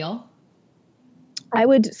in the peel? I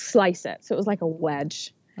would slice it. So it was like a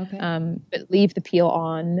wedge. Okay. But leave the peel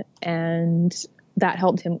on, and that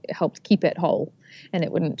helped keep it whole, and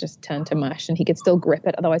it wouldn't just turn to mush, and he could still grip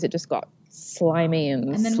it. Otherwise it just got slimy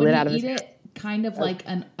and then slid out of his. And then would he eat it kind of like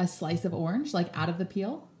a slice of orange, like out of the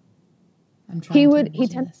peel? He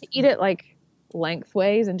tends to eat it like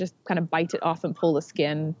lengthways and just kind of bite it off and pull the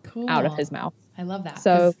skin out of his mouth. I love that.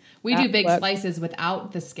 So we do big slices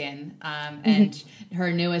without the skin. And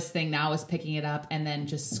her newest thing now is picking it up and then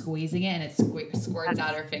just squeezing it, and it squirts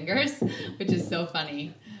out her fingers, which is so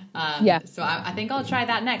funny. So I think I'll try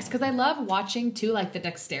that next, because I love watching too, like the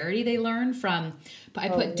dexterity they learn from. I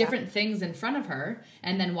put different things in front of her,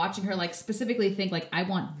 and then watching her like specifically think like, I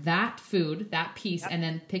want that food, that piece, and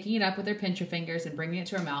then picking it up with her pincher fingers and bringing it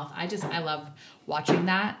to her mouth. I love watching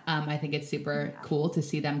that. I think it's super cool to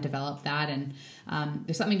see them develop that. And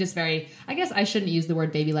there's something just very, I guess I shouldn't use the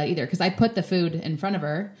word baby-led either, because I put the food in front of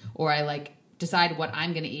her, or I like decide what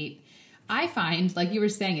I'm going to eat. I find, like you were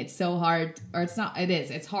saying, it's so hard, or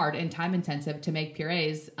it's hard and time intensive to make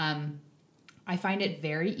purees. I find it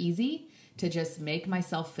very easy to just make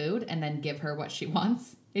myself food and then give her what she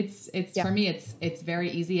wants. For me, it's very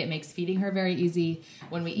easy. It makes feeding her very easy.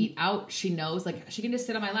 When we eat out, she knows, like, she can just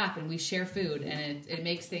sit on my lap and we share food, and it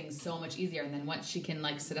makes things so much easier. And then once she can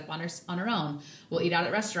like sit up on her own, we'll eat out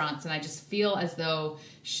at restaurants, and I just feel as though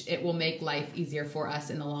it will make life easier for us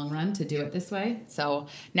in the long run to do it this way. So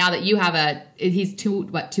now that you have he's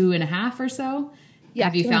 2.5 or so? Yeah.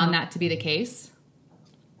 Have you found that to be the case?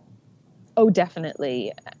 Oh,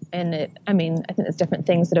 definitely. And I think there's different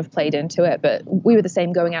things that have played into it, but we were the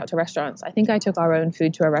same going out to restaurants. I think I took our own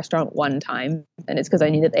food to a restaurant one time, and it's because I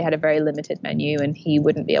knew that they had a very limited menu and he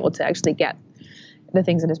wouldn't be able to actually get the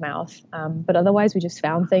things in his mouth. But otherwise we just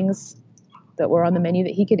found things that were on the menu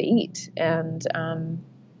that he could eat. And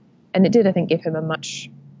it did, I think, give him a much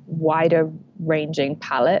wider ranging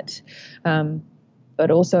palate. But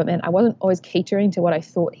also, I wasn't always catering to what I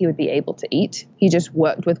thought he would be able to eat. He just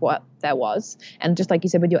worked with what there was. And just like you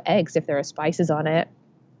said with your eggs, if there are spices on it,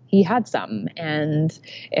 he had some. And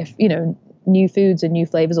if, new foods and new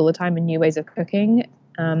flavors all the time and new ways of cooking,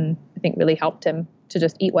 I think really helped him to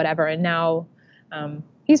just eat whatever. And now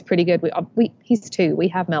he's pretty good. He's 2. We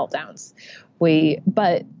have meltdowns.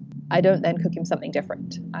 But I don't then cook him something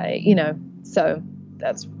different. So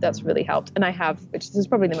that's really helped. And which is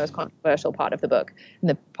probably the most controversial part of the book and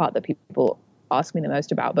the part that people ask me the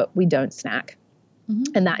most about, but we don't snack.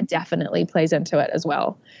 Mm-hmm. And that definitely plays into it as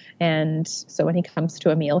well. And so when he comes to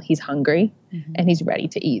a meal, he's hungry and he's ready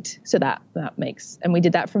to eat. So that makes, and we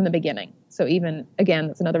did that from the beginning. So even, again,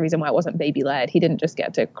 that's another reason why it wasn't baby-led. He didn't just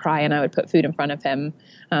get to cry and I would put food in front of him.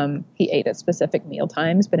 He ate at specific meal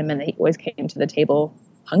times, but it meant that he always came to the table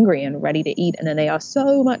hungry and ready to eat. And then they are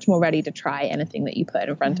so much more ready to try anything that you put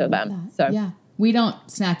in front of them. So yeah, we don't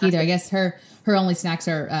snack either. I guess her only snacks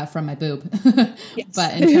are from my boob. Yes.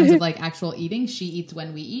 But in terms of like actual eating, she eats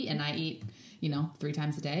when we eat, and I eat, 3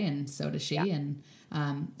 times a day, and so does she. Yeah. And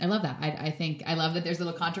I love that. I think I love that there's a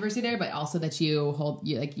little controversy there, but also that you're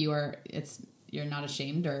not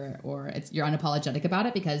ashamed or you're unapologetic about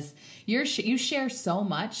it, because you share so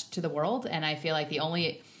much to the world. And I feel like the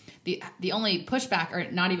only pushback,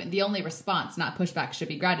 or not even the only response, not pushback, should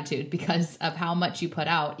be gratitude, because of how much you put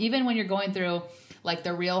out. Even when you're going through like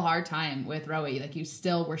the real hard time with Rowie, like you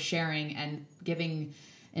still were sharing and giving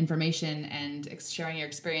information and sharing your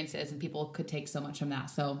experiences, and people could take so much from that.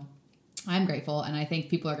 So I'm grateful, and I think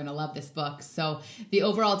people are going to love this book. So the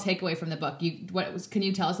overall takeaway from the book, can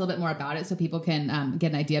you tell us a little bit more about it so people can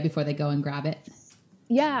get an idea before they go and grab it?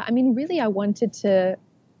 Yeah, I mean, really, I wanted to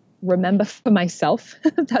remember for myself.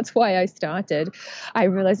 That's why I started. I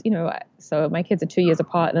realized, so my kids are 2 years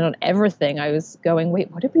apart, and on everything I was going,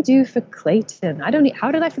 wait, what did we do for Clayton? How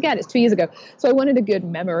did I forget? It's 2 years ago. So I wanted a good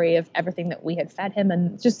memory of everything that we had fed him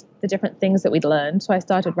and just the different things that we'd learned. So I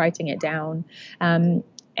started writing it down.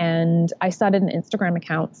 And I started an Instagram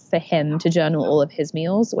account for him to journal all of his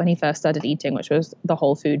meals when he first started eating, which was the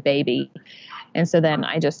whole food baby. And so then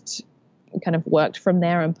I just kind of worked from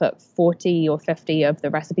there and put 40 or 50 of the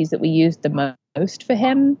recipes that we used the most for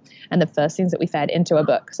him and the first things that we fed into a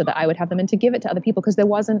book so that I would have them and to give it to other people, because there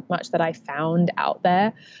wasn't much that I found out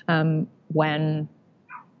there when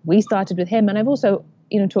we started with him. And I've also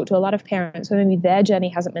talked to a lot of parents who maybe their journey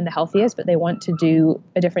hasn't been the healthiest, but they want to do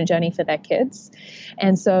a different journey for their kids.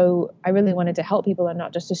 And so I really wanted to help people and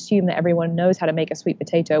not just assume that everyone knows how to make a sweet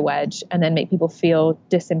potato wedge and then make people feel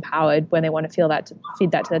disempowered when they want to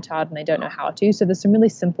feed that to their child and they don't know how to. So there's some really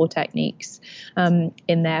simple techniques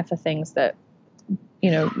in there for things that,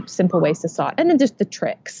 simple ways to start. And then just the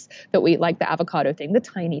tricks that we like, the avocado thing, the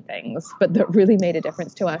tiny things, but that really made a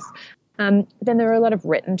difference to us. Then there are a lot of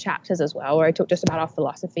written chapters as well, where I talk just about our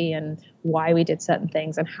philosophy and why we did certain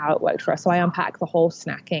things and how it worked for us. So I unpack the whole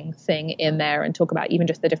snacking thing in there and talk about even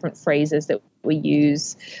just the different phrases that we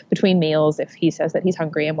use between meals if he says that he's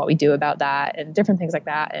hungry and what we do about that and different things like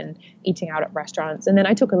that, and eating out at restaurants. And then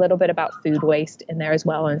I talk a little bit about food waste in there as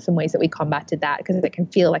well and some ways that we combated that, because it can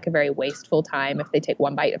feel like a very wasteful time if they take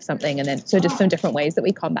one bite of something. And then so just some different ways that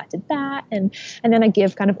we combated that. And then I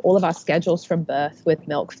give kind of all of our schedules from birth with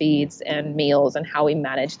milk feeds and meals and how we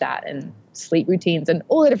manage that and sleep routines and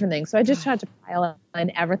all the different things. So I just tried to pile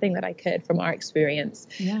in everything that I could from our experience.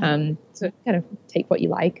 Yeah. So kind of take what you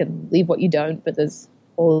like and leave what you don't, but there's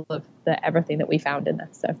all of the everything that we found in there.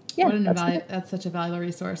 So yeah, that's such a valuable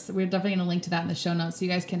resource. We're definitely going to link to that in the show notes, so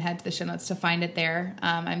you guys can head to the show notes to find it there.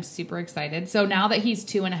 I'm super excited. So now that he's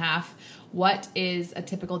 2.5, what is a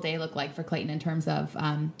typical day look like for Clayton in terms of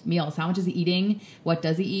meals? How much is he eating? What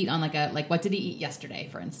does he eat on what did he eat yesterday,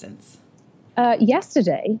 for instance?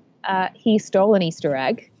 Yesterday, he stole an Easter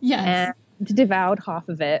egg. Yes. And devoured half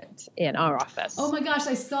of it in our office. Oh my gosh,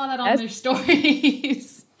 I saw that on their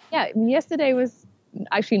stories. Yeah, yesterday was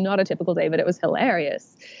actually not a typical day, but it was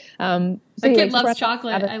hilarious. The kid loves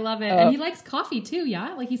chocolate. I love it. And he likes coffee too,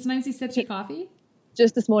 yeah? Sometimes he sips your coffee?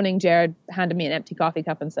 Just this morning, Jared handed me an empty coffee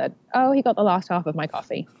cup and said, oh, he got the last half of my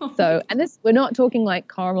coffee. So, and this, we're not talking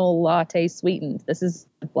like caramel latte sweetened. This is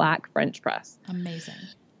black French press. Amazing.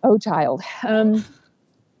 Oh, child.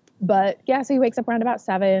 But yeah, so he wakes up around about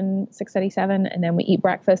 6:30, 7, and then we eat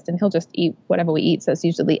breakfast and he'll just eat whatever we eat. So it's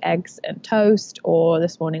usually eggs and toast, or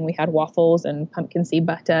this morning we had waffles and pumpkin seed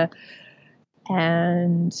butter.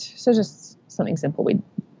 And so just something simple.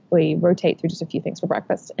 We rotate through just a few things for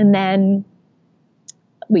breakfast. And then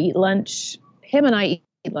we eat lunch. Him and I eat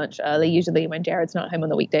lunch early, usually when Jared's not home on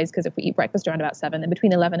the weekdays, because if we eat breakfast around about 7, then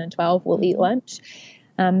between 11 and 12, we'll eat lunch.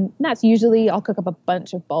 And that's usually, I'll cook up a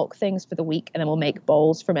bunch of bulk things for the week and then we'll make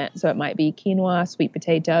bowls from it. So it might be quinoa, sweet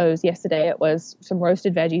potatoes. Yesterday it was some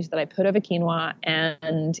roasted veggies that I put over quinoa,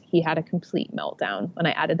 and he had a complete meltdown when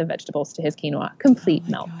I added the vegetables to his quinoa. Complete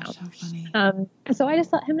meltdown. Gosh, how funny. And so I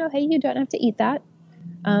just let him know, hey, you don't have to eat that.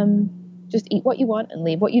 Just eat what you want and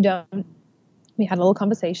leave what you don't. We had a little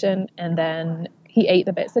conversation, and then he ate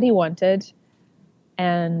the bits that he wanted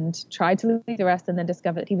and tried to leave the rest, and then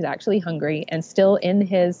discovered that he was actually hungry and still in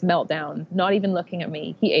his meltdown, not even looking at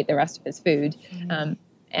me. He ate the rest of his food.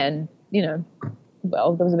 And,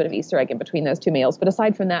 well, there was a bit of Easter egg in between those two meals. But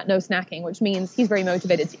aside from that, no snacking, which means he's very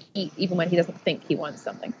motivated to eat even when he doesn't think he wants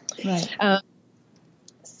something. Right.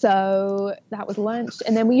 So that was lunch.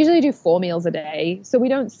 And then we usually do 4 meals a day. So we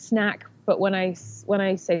don't snack. But when I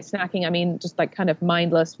say snacking, I mean just like kind of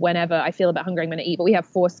mindless. Whenever I feel a bit hungry, I'm going to eat. But we have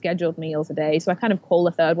 4 scheduled meals a day. So I kind of call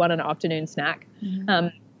the third one an afternoon snack.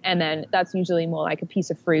 Mm-hmm. And then that's usually more like a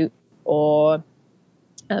piece of fruit, or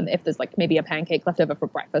if there's like maybe a pancake left over for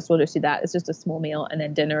breakfast, we'll just do that. It's just a small meal. And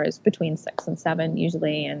then dinner is between 6 and 7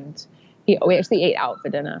 usually. And we actually ate out for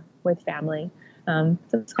dinner with family. So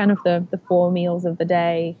it's kind of the 4 meals of the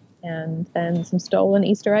day. And then some stolen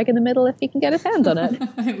Easter egg in the middle if he can get his hands on it.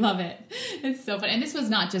 I love it. It's so fun. And this was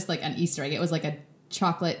not just like an Easter egg. It was like a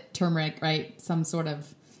chocolate turmeric, right? Some sort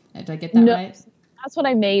of, did I get that right? That's what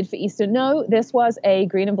I made for Easter. No, this was a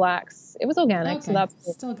green and blacks. It was organic, so that's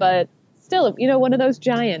still good. But still, one of those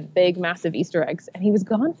giant, big, massive Easter eggs. And he was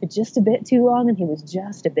gone for just a bit too long, and he was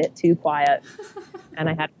just a bit too quiet. And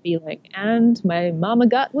I had a feeling, and my mama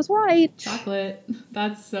gut was right. Chocolate.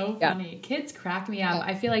 That's so funny. Kids crack me up.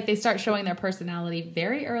 I feel like they start showing their personality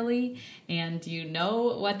very early, and you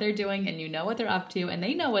know what they're doing, and you know what they're up to, and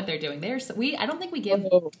they know what they're doing. I don't think we give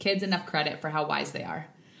kids enough credit for how wise they are.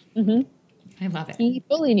 Mm-hmm. I love it. He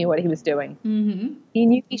fully knew what he was doing. Mm-hmm. He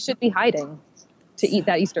knew he should be hiding to eat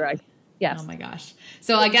that Easter egg. Yes. Oh my gosh.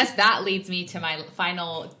 So I guess that leads me to my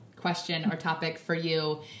final question or topic for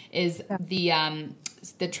you is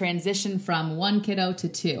the transition from one kiddo to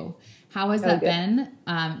two. How has that been?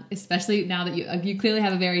 Especially now that you clearly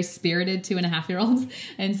have a very spirited 2.5-year-old.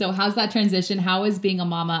 And so how's that transition? How is being a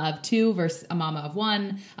mama of two versus a mama of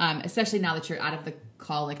one? Especially now that you're out of the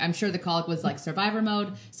colic. I'm sure the colic was like survivor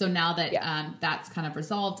mode. So now that that's kind of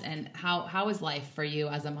resolved, and how is life for you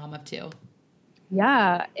as a mom of two?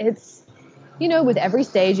 Yeah, it's, with every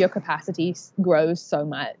stage, your capacity grows so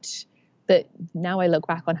much that now I look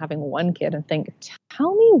back on having one kid and think,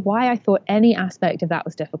 tell me why I thought any aspect of that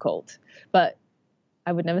was difficult. But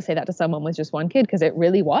I would never say that to someone with just one kid, because it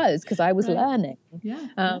really was, because I was learning.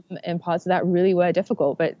 Yeah. And parts of that really were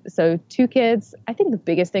difficult. But so two kids, I think the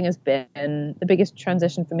biggest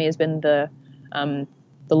transition for me has been the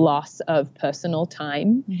loss of personal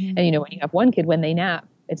time. Mm-hmm. And, when you have one kid, when they nap,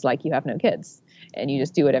 it's like you have no kids and you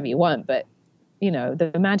just do whatever you want. But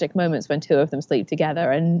the magic moments when two of them sleep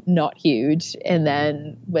together are not huge. And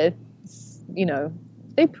then with,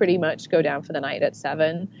 they pretty much go down for the night at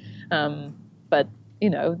 7. But,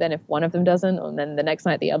 then if one of them doesn't, and then the next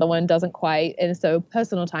night the other one doesn't quite. And so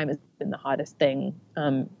personal time has been the hardest thing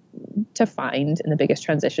to find, and the biggest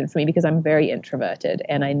transition for me, because I'm very introverted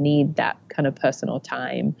and I need that kind of personal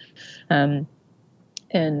time.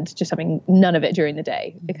 And just having none of it during the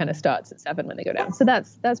day. It kind of starts at 7 when they go down. So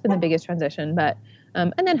that's been the biggest transition. But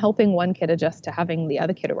and then helping one kid adjust to having the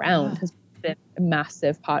other kid around has been a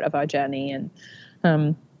massive part of our journey.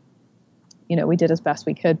 And we did as best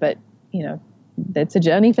we could, but it's a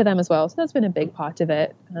journey for them as well. So that's been a big part of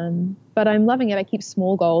it. But I'm loving it. I keep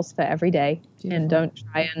small goals for every day. Beautiful. And don't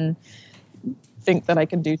try and think that I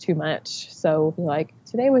can do too much. So like,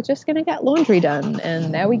 today we're just going to get laundry done,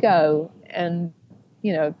 and there we go. And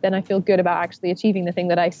then I feel good about actually achieving the thing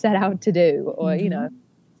that I set out to do. Or,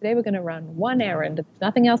 today we're going to run one errand. If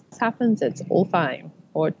nothing else happens, it's all fine.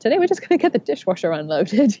 Or today we're just going to get the dishwasher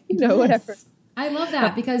unloaded, whatever. I love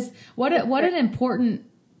that, because what an important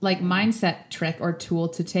mindset trick or tool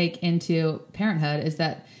to take into parenthood is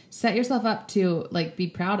that set yourself up to be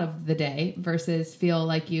proud of the day versus feel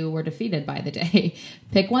like you were defeated by the day.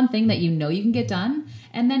 Pick one thing that you can get done.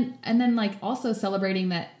 And then also celebrating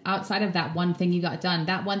that outside of that one thing you got done,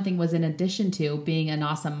 that one thing was in addition to being an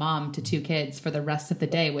awesome mom to two kids for the rest of the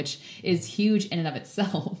day, which is huge in and of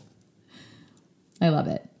itself. I love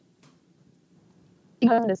it.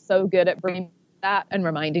 My husband is so good at bringing that and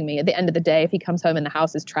reminding me at the end of the day, if he comes home and the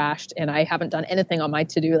house is trashed and I haven't done anything on my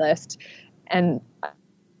to-do list, and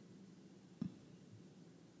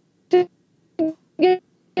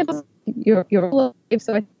you're alive,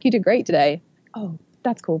 so I think you did great today. Oh,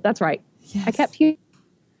 that's cool. That's right. Yes. I kept you.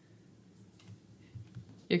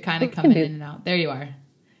 You're kind of coming in and out. There you are.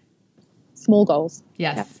 Small goals.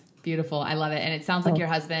 Yes. Yeah. Beautiful. I love it. And it sounds like your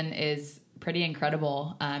husband is pretty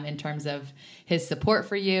incredible in terms of his support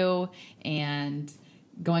for you and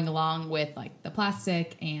going along with the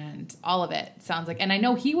plastic and all of it. Sounds like, and I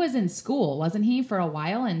know he was in school, wasn't he, for a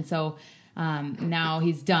while? And so now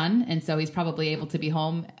he's done. And so he's probably able to be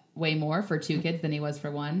home way more for two kids than he was for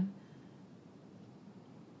one.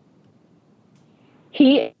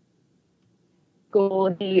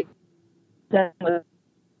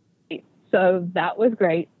 So that was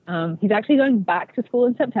great. He's actually going back to school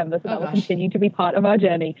in September, so that will continue to be part of our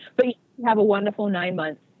journey. But you have a wonderful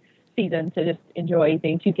 9-month season to just enjoy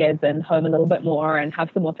being two kids and home a little bit more and have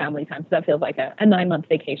some more family time. So that feels like a 9-month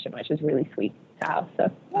vacation, which is really sweet to have.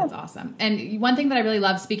 So that's awesome. And one thing that I really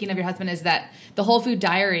love, speaking of your husband, is that the Whole Food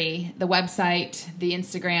Diary, the website, the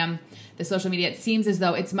Instagram, the social media, it seems as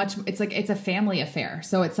though it's a family affair.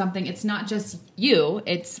 So it's something, it's not just you,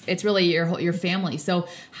 it's really your family. So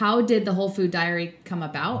how did the Whole Food Diary come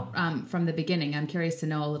about from the beginning? I'm curious to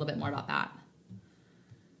know a little bit more about that.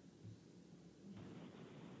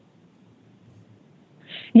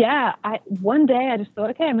 Yeah, one day I just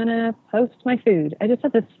thought, okay, I'm going to post my food. I just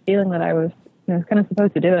had this feeling that I was kind of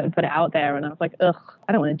supposed to do it and put it out there. And I was like, ugh,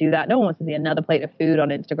 I don't want to do that. No one wants to see another plate of food on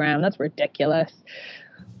Instagram. That's ridiculous.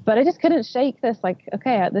 But I just couldn't shake this,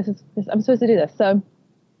 okay, this is I'm supposed to do this. So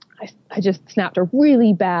I just snapped a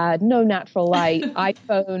really bad, no natural light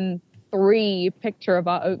iPhone 3 picture of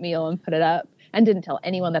our oatmeal and put it up, and didn't tell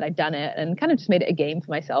anyone that I'd done it, and kind of just made it a game for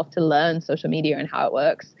myself to learn social media and how it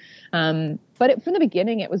works. But from the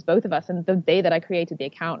beginning, it was both of us. And the day that I created the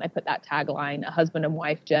account, I put that tagline, a husband and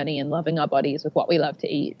wife journey in loving our bodies with what we love to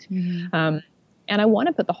eat. And I want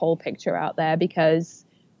to put the whole picture out there because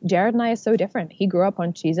Jared and I are so different. He grew up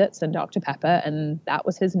on Cheez-Its and Dr. Pepper, and that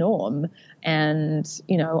was his norm. And,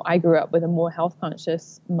 you know, I grew up with a more health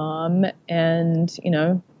conscious mom, and, you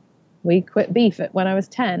know, we quit beef when I was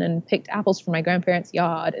 10 and picked apples from my grandparents'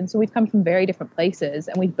 yard. And so we've come from very different places,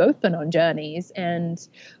 and we've both been on journeys, and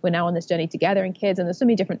we're now on this journey together and kids. And there's so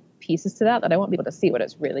many different pieces to that I want people to see what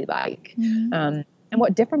it's really like. And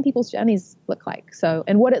what different people's journeys look like. So,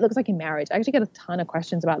 and what it looks like in marriage. I actually get a ton of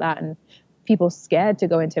questions about that, and people scared to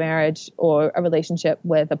go into marriage or a relationship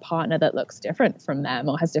with a partner that looks different from them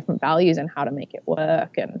or has different values and how to make it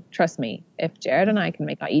work. And trust me, if Jared and I can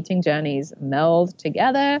make our eating journeys meld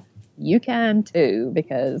together, you can too,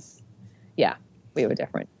 because yeah, we were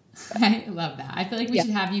different. But I love that. I feel like we should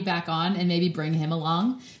have you back on and maybe bring him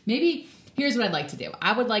along. Maybe here's what I'd like to do.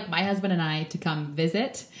 I would like my husband and I to come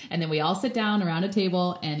visit, and then we all sit down around a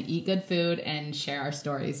table and eat good food and share our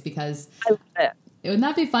stories, because I love it. Wouldn't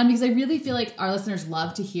that be fun? Because I really feel like our listeners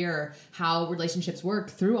love to hear how relationships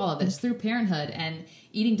work through all of this, through parenthood and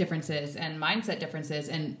eating differences and mindset differences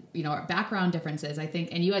and, you know, our background differences, I think.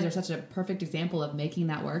 And you guys are such a perfect example of making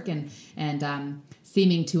that work and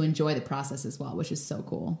seeming to enjoy the process as well, which is so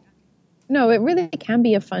cool. No, it really can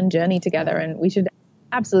be a fun journey together, and we should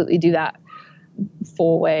absolutely do that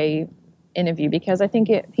 4-way interview, because I think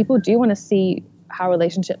people do want to see how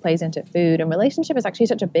relationship plays into food, and relationship is actually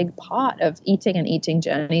such a big part of eating and eating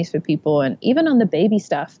journeys for people. And even on the baby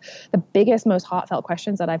stuff, the biggest, most heartfelt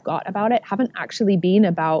questions that I've got about it haven't actually been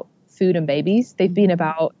about food and babies. They've been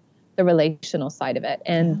about the relational side of it.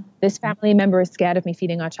 And this family member is scared of me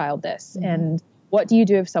feeding our child this. And what do you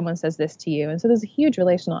do if someone says this to you? And so there's a huge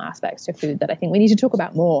relational aspects to food that I think we need to talk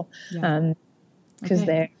about more. Because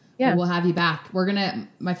well, we'll have you back.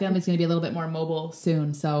 My family's going to be a little bit more mobile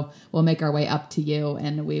soon, so we'll make our way up to you,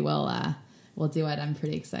 and we'll do it. I'm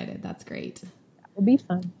pretty excited. That's great. That will be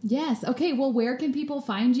fun. Yes. Okay. Well, where can people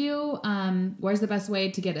find you? Where's the best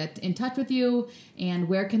way to get in touch with you, and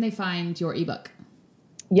where can they find your ebook?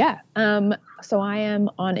 Yeah. So I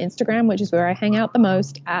am on Instagram, which is where I hang out the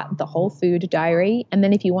most, at The Whole Food Diary. And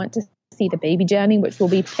then if you want to see the baby journey, which we'll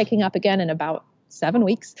be picking up again in about 7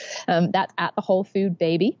 weeks, that's at The Whole Food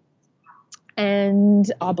Baby.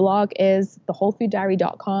 And our blog is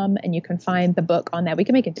thewholefooddiary.com, and you can find the book on there. We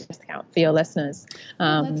can make a discount for your listeners.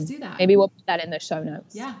 Let's do that. Maybe we'll put that in the show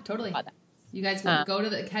notes. Yeah, totally. You guys will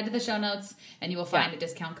head to the show notes, and you will find a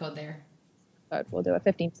discount code there. But we'll do a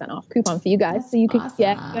 15% off coupon for you guys. So you can get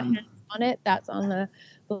your hands on it. That's on the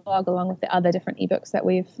blog, along with the other different ebooks that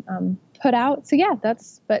we've put out. So yeah, but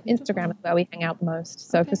Instagram is where we hang out the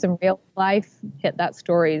most. So for some real life, hit that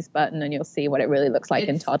stories button and you'll see what it really looks like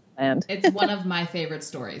in toddlerland. It's one of my favorite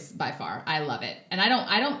stories by far. I love it. And I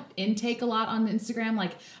don't intake a lot on Instagram.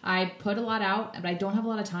 Like, I put a lot out, but I don't have a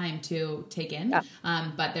lot of time to take in. Yeah.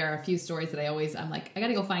 But there are a few stories that I'm like, I got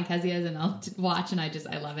to go find Kezia's and I'll watch. And I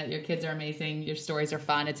love it. Your kids are amazing. Your stories are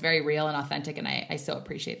fun. It's very real and authentic. And I so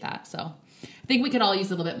appreciate that. So I think we could all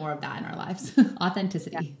use a little bit more of that in our lives.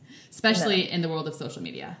 Authenticity, especially in the world of social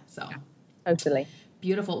media. So totally.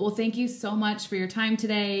 Beautiful. Well, thank you so much for your time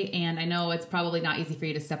today. And I know it's probably not easy for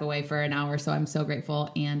you to step away for an hour, so I'm so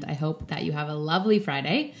grateful. And I hope that you have a lovely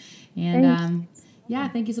Friday. And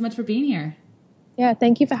thank you so much for being here. Yeah,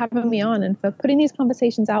 thank you for having me on and for putting these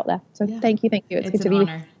conversations out there. So thank you. It's good to be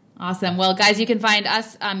here. Awesome. Well, guys, you can find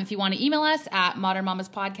us if you want to email us at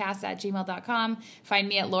modernmamaspodcast@gmail.com. Find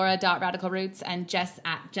me at laura.radicalroots and Jess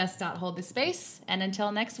at jess.holdthespace. And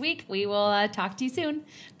until next week, we will talk to you soon.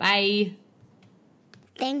 Bye.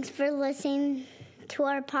 Thanks for listening to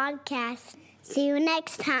our podcast. See you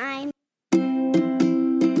next time.